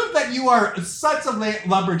have proved that you are such a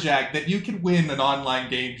lumberjack that you can win an online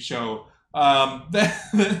game show.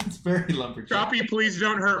 That's very lumberjack. Choppy, please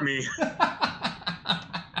don't hurt me.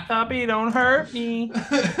 Choppy, don't hurt me.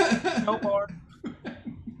 No more.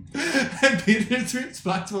 And Peter's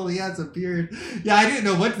responsible. He has a beard. Yeah, I didn't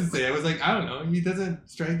know what to say. I was like, I don't know. He doesn't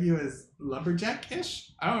strike you as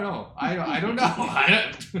lumberjack-ish? I don't know. I don't know.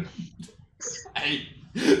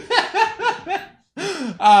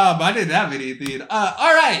 I didn't have anything.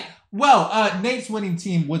 All right. Well, Nate's winning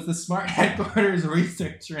team was the Smart Headquarters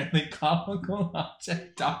researcher and the comical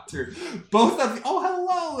object doctor. Both of you. Oh,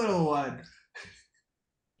 hello, little one.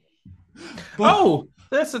 Oh,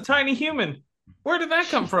 that's a tiny human. Where did that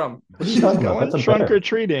come from? What are you talking about? Going That's a trunk bear. or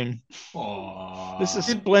treating. Aww. This is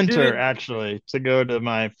Did Splinter, it- actually, to go to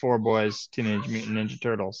my 4 boys, Teenage Mutant Ninja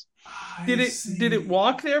Turtles. Did it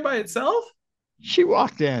walk there by itself? She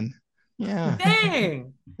walked in. Yeah.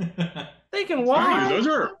 Dang. They can Fine, walk.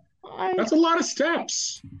 that's a lot of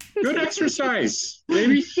steps. Good exercise,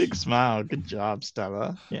 baby. Big smile. Good job,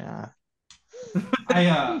 Stella. Yeah.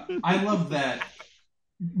 I love that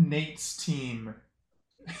Nate's team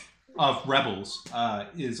of rebels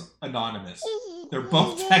is anonymous. They're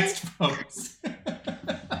both text posts.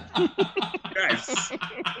 Yes.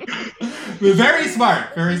 Very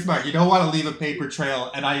smart, very smart. You don't want to leave a paper trail,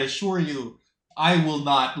 and I assure you, I will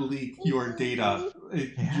not leak your data.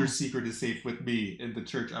 Your secret is safe with me in the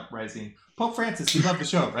church uprising. Pope Francis, you love the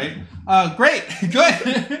show, right? Great,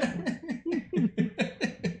 good.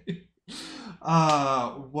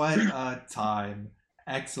 What a time.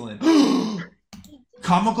 Excellent.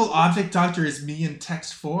 Comical object doctor is me in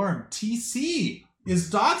text form. TC is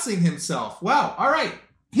doxing himself. Wow. All right.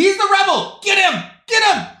 He's the rebel. Get him. Get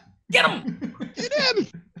him. Get him. Get in!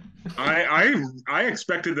 I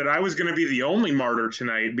expected that I was going to be the only martyr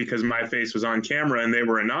tonight because my face was on camera and they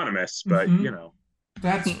were anonymous. But Mhm. you know,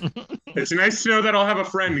 That's it's nice to know that I'll have a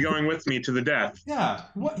friend going with me to the death. yeah.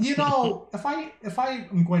 What you know? If I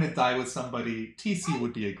am going to die with somebody, TC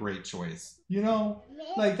would be a great choice. You know,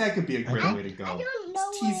 like that could be a great way to go.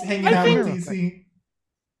 TC hanging I out with think- TC.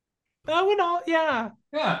 That would all. Yeah.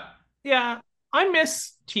 Yeah. I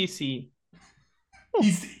miss TC.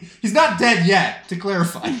 He's not dead yet. To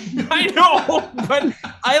clarify. I know, but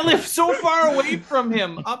I live so far away from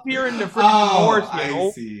him, up here in the freaking north. You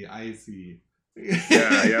know? I see.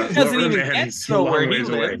 Yeah. He doesn't even Florida get is a so long where he ways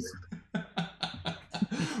away. lives.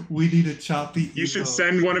 We need a choppy. You should ego.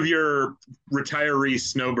 send one of your retiree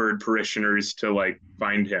snowbird parishioners to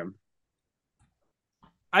find him.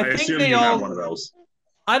 I think assume they you have all. one of those.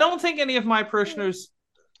 I don't think any of my parishioners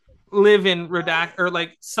live in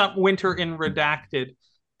some winter in Redacted.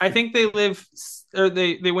 I think they live or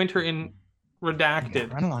they winter in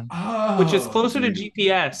Redacted, Run along. Oh, which is closer to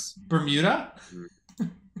GPS. Bermuda.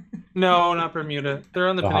 No, not Bermuda. They're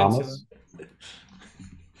on the peninsula. Bahamas?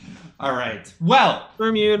 All right. Well,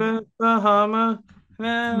 Bermuda, Bahama.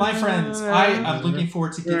 my friends, I am looking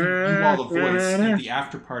forward to giving you all a voice at the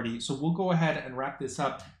after party. So we'll go ahead and wrap this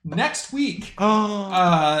up next week.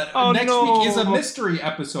 Next no. week is a mystery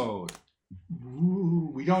episode. Ooh,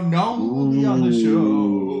 we don't know who will be on the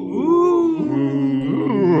show.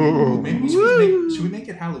 Ooh. Maybe should we make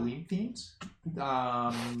it Halloween themed?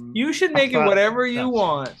 You should make it whatever you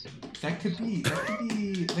want. That could be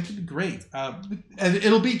great. And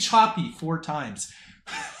it'll be choppy 4 times.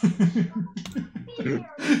 Good.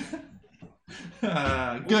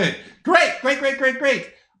 Great.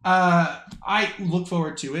 I look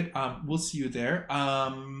forward to it. We'll see you there.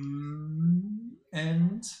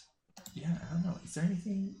 And yeah, I don't know. Is there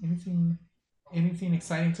anything anything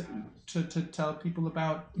exciting to tell people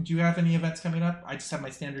about? Do you have any events coming up? I just have my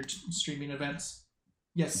standard streaming events.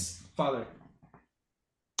 Yes, Father.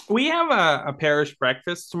 We have a parish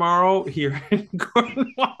breakfast tomorrow here in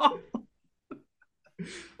Cornwall.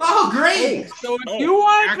 Oh, great! So if you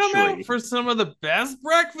want to come out for some of the best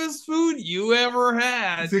breakfast food you ever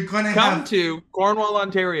had, come to Cornwall,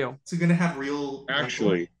 Ontario. So you're gonna have real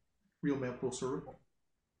maple syrup?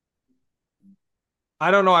 I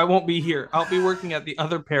don't know. I won't be here. I'll be working at the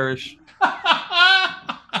other parish.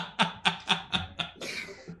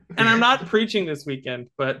 And I'm not preaching this weekend,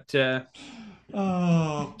 but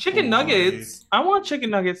chicken nuggets. I want chicken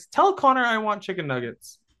nuggets. Tell Connor I want chicken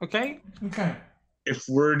nuggets. Okay? Okay. If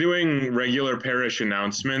we're doing regular parish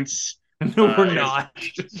announcements, no, we're not.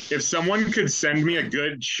 If someone could send me a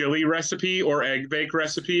good chili recipe or egg bake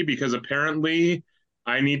recipe, because apparently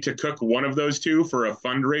I need to cook one of those two for a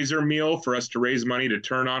fundraiser meal for us to raise money to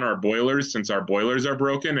turn on our boilers, since our boilers are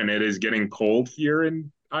broken and it is getting cold here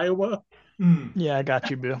in Iowa. Yeah, I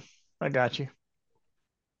got you, Bill. I got you.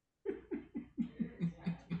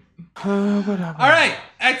 All right.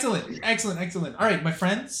 Excellent. All right, my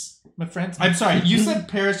friends. I'm sorry. You said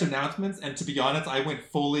parish announcements, and to be honest, I went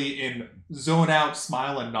fully in zone out,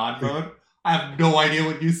 smile, and nod mode. I have no idea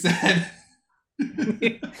what you said.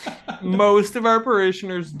 Most of our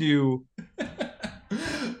parishioners do.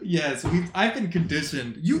 Yes, I've been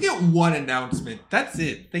conditioned. You get one announcement. That's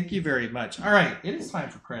it. Thank you very much. All right, it is time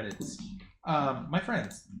for credits. My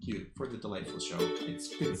friends, thank you for the delightful show.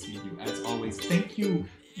 It's good to see you as always. Thank you,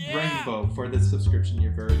 Rainbow, for the subscription.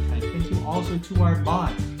 You're very kind. Thank you also to our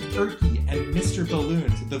mod, Erky and Mr.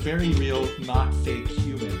 Balloons, the very real, not fake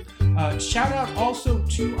human. Shout out also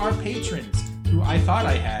to our patrons, who I thought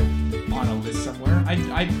I had on a list somewhere.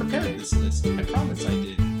 I prepared this list. I promise I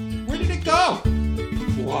did. Where did it go?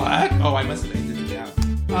 What? Oh, I must have edited it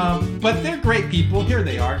out. But they're great people. Here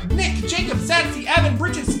they are. Nick, Jacob, Sassy, Evan,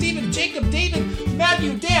 Bridget, Steven, Jacob, David,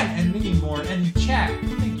 Matthew, Dan, and many more. And chat,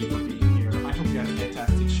 thank you for being here. I hope you had a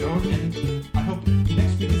fantastic show, and I hope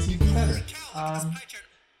next week is even better.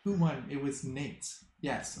 Who won? It was Nate.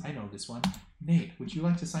 Yes, I know this one. Nate, would you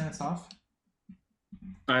like to sign us off?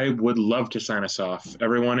 I would love to sign us off.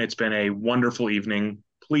 Everyone, it's been a wonderful evening.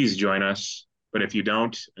 Please join us. But if you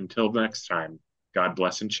don't, until next time, God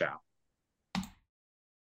bless and ciao.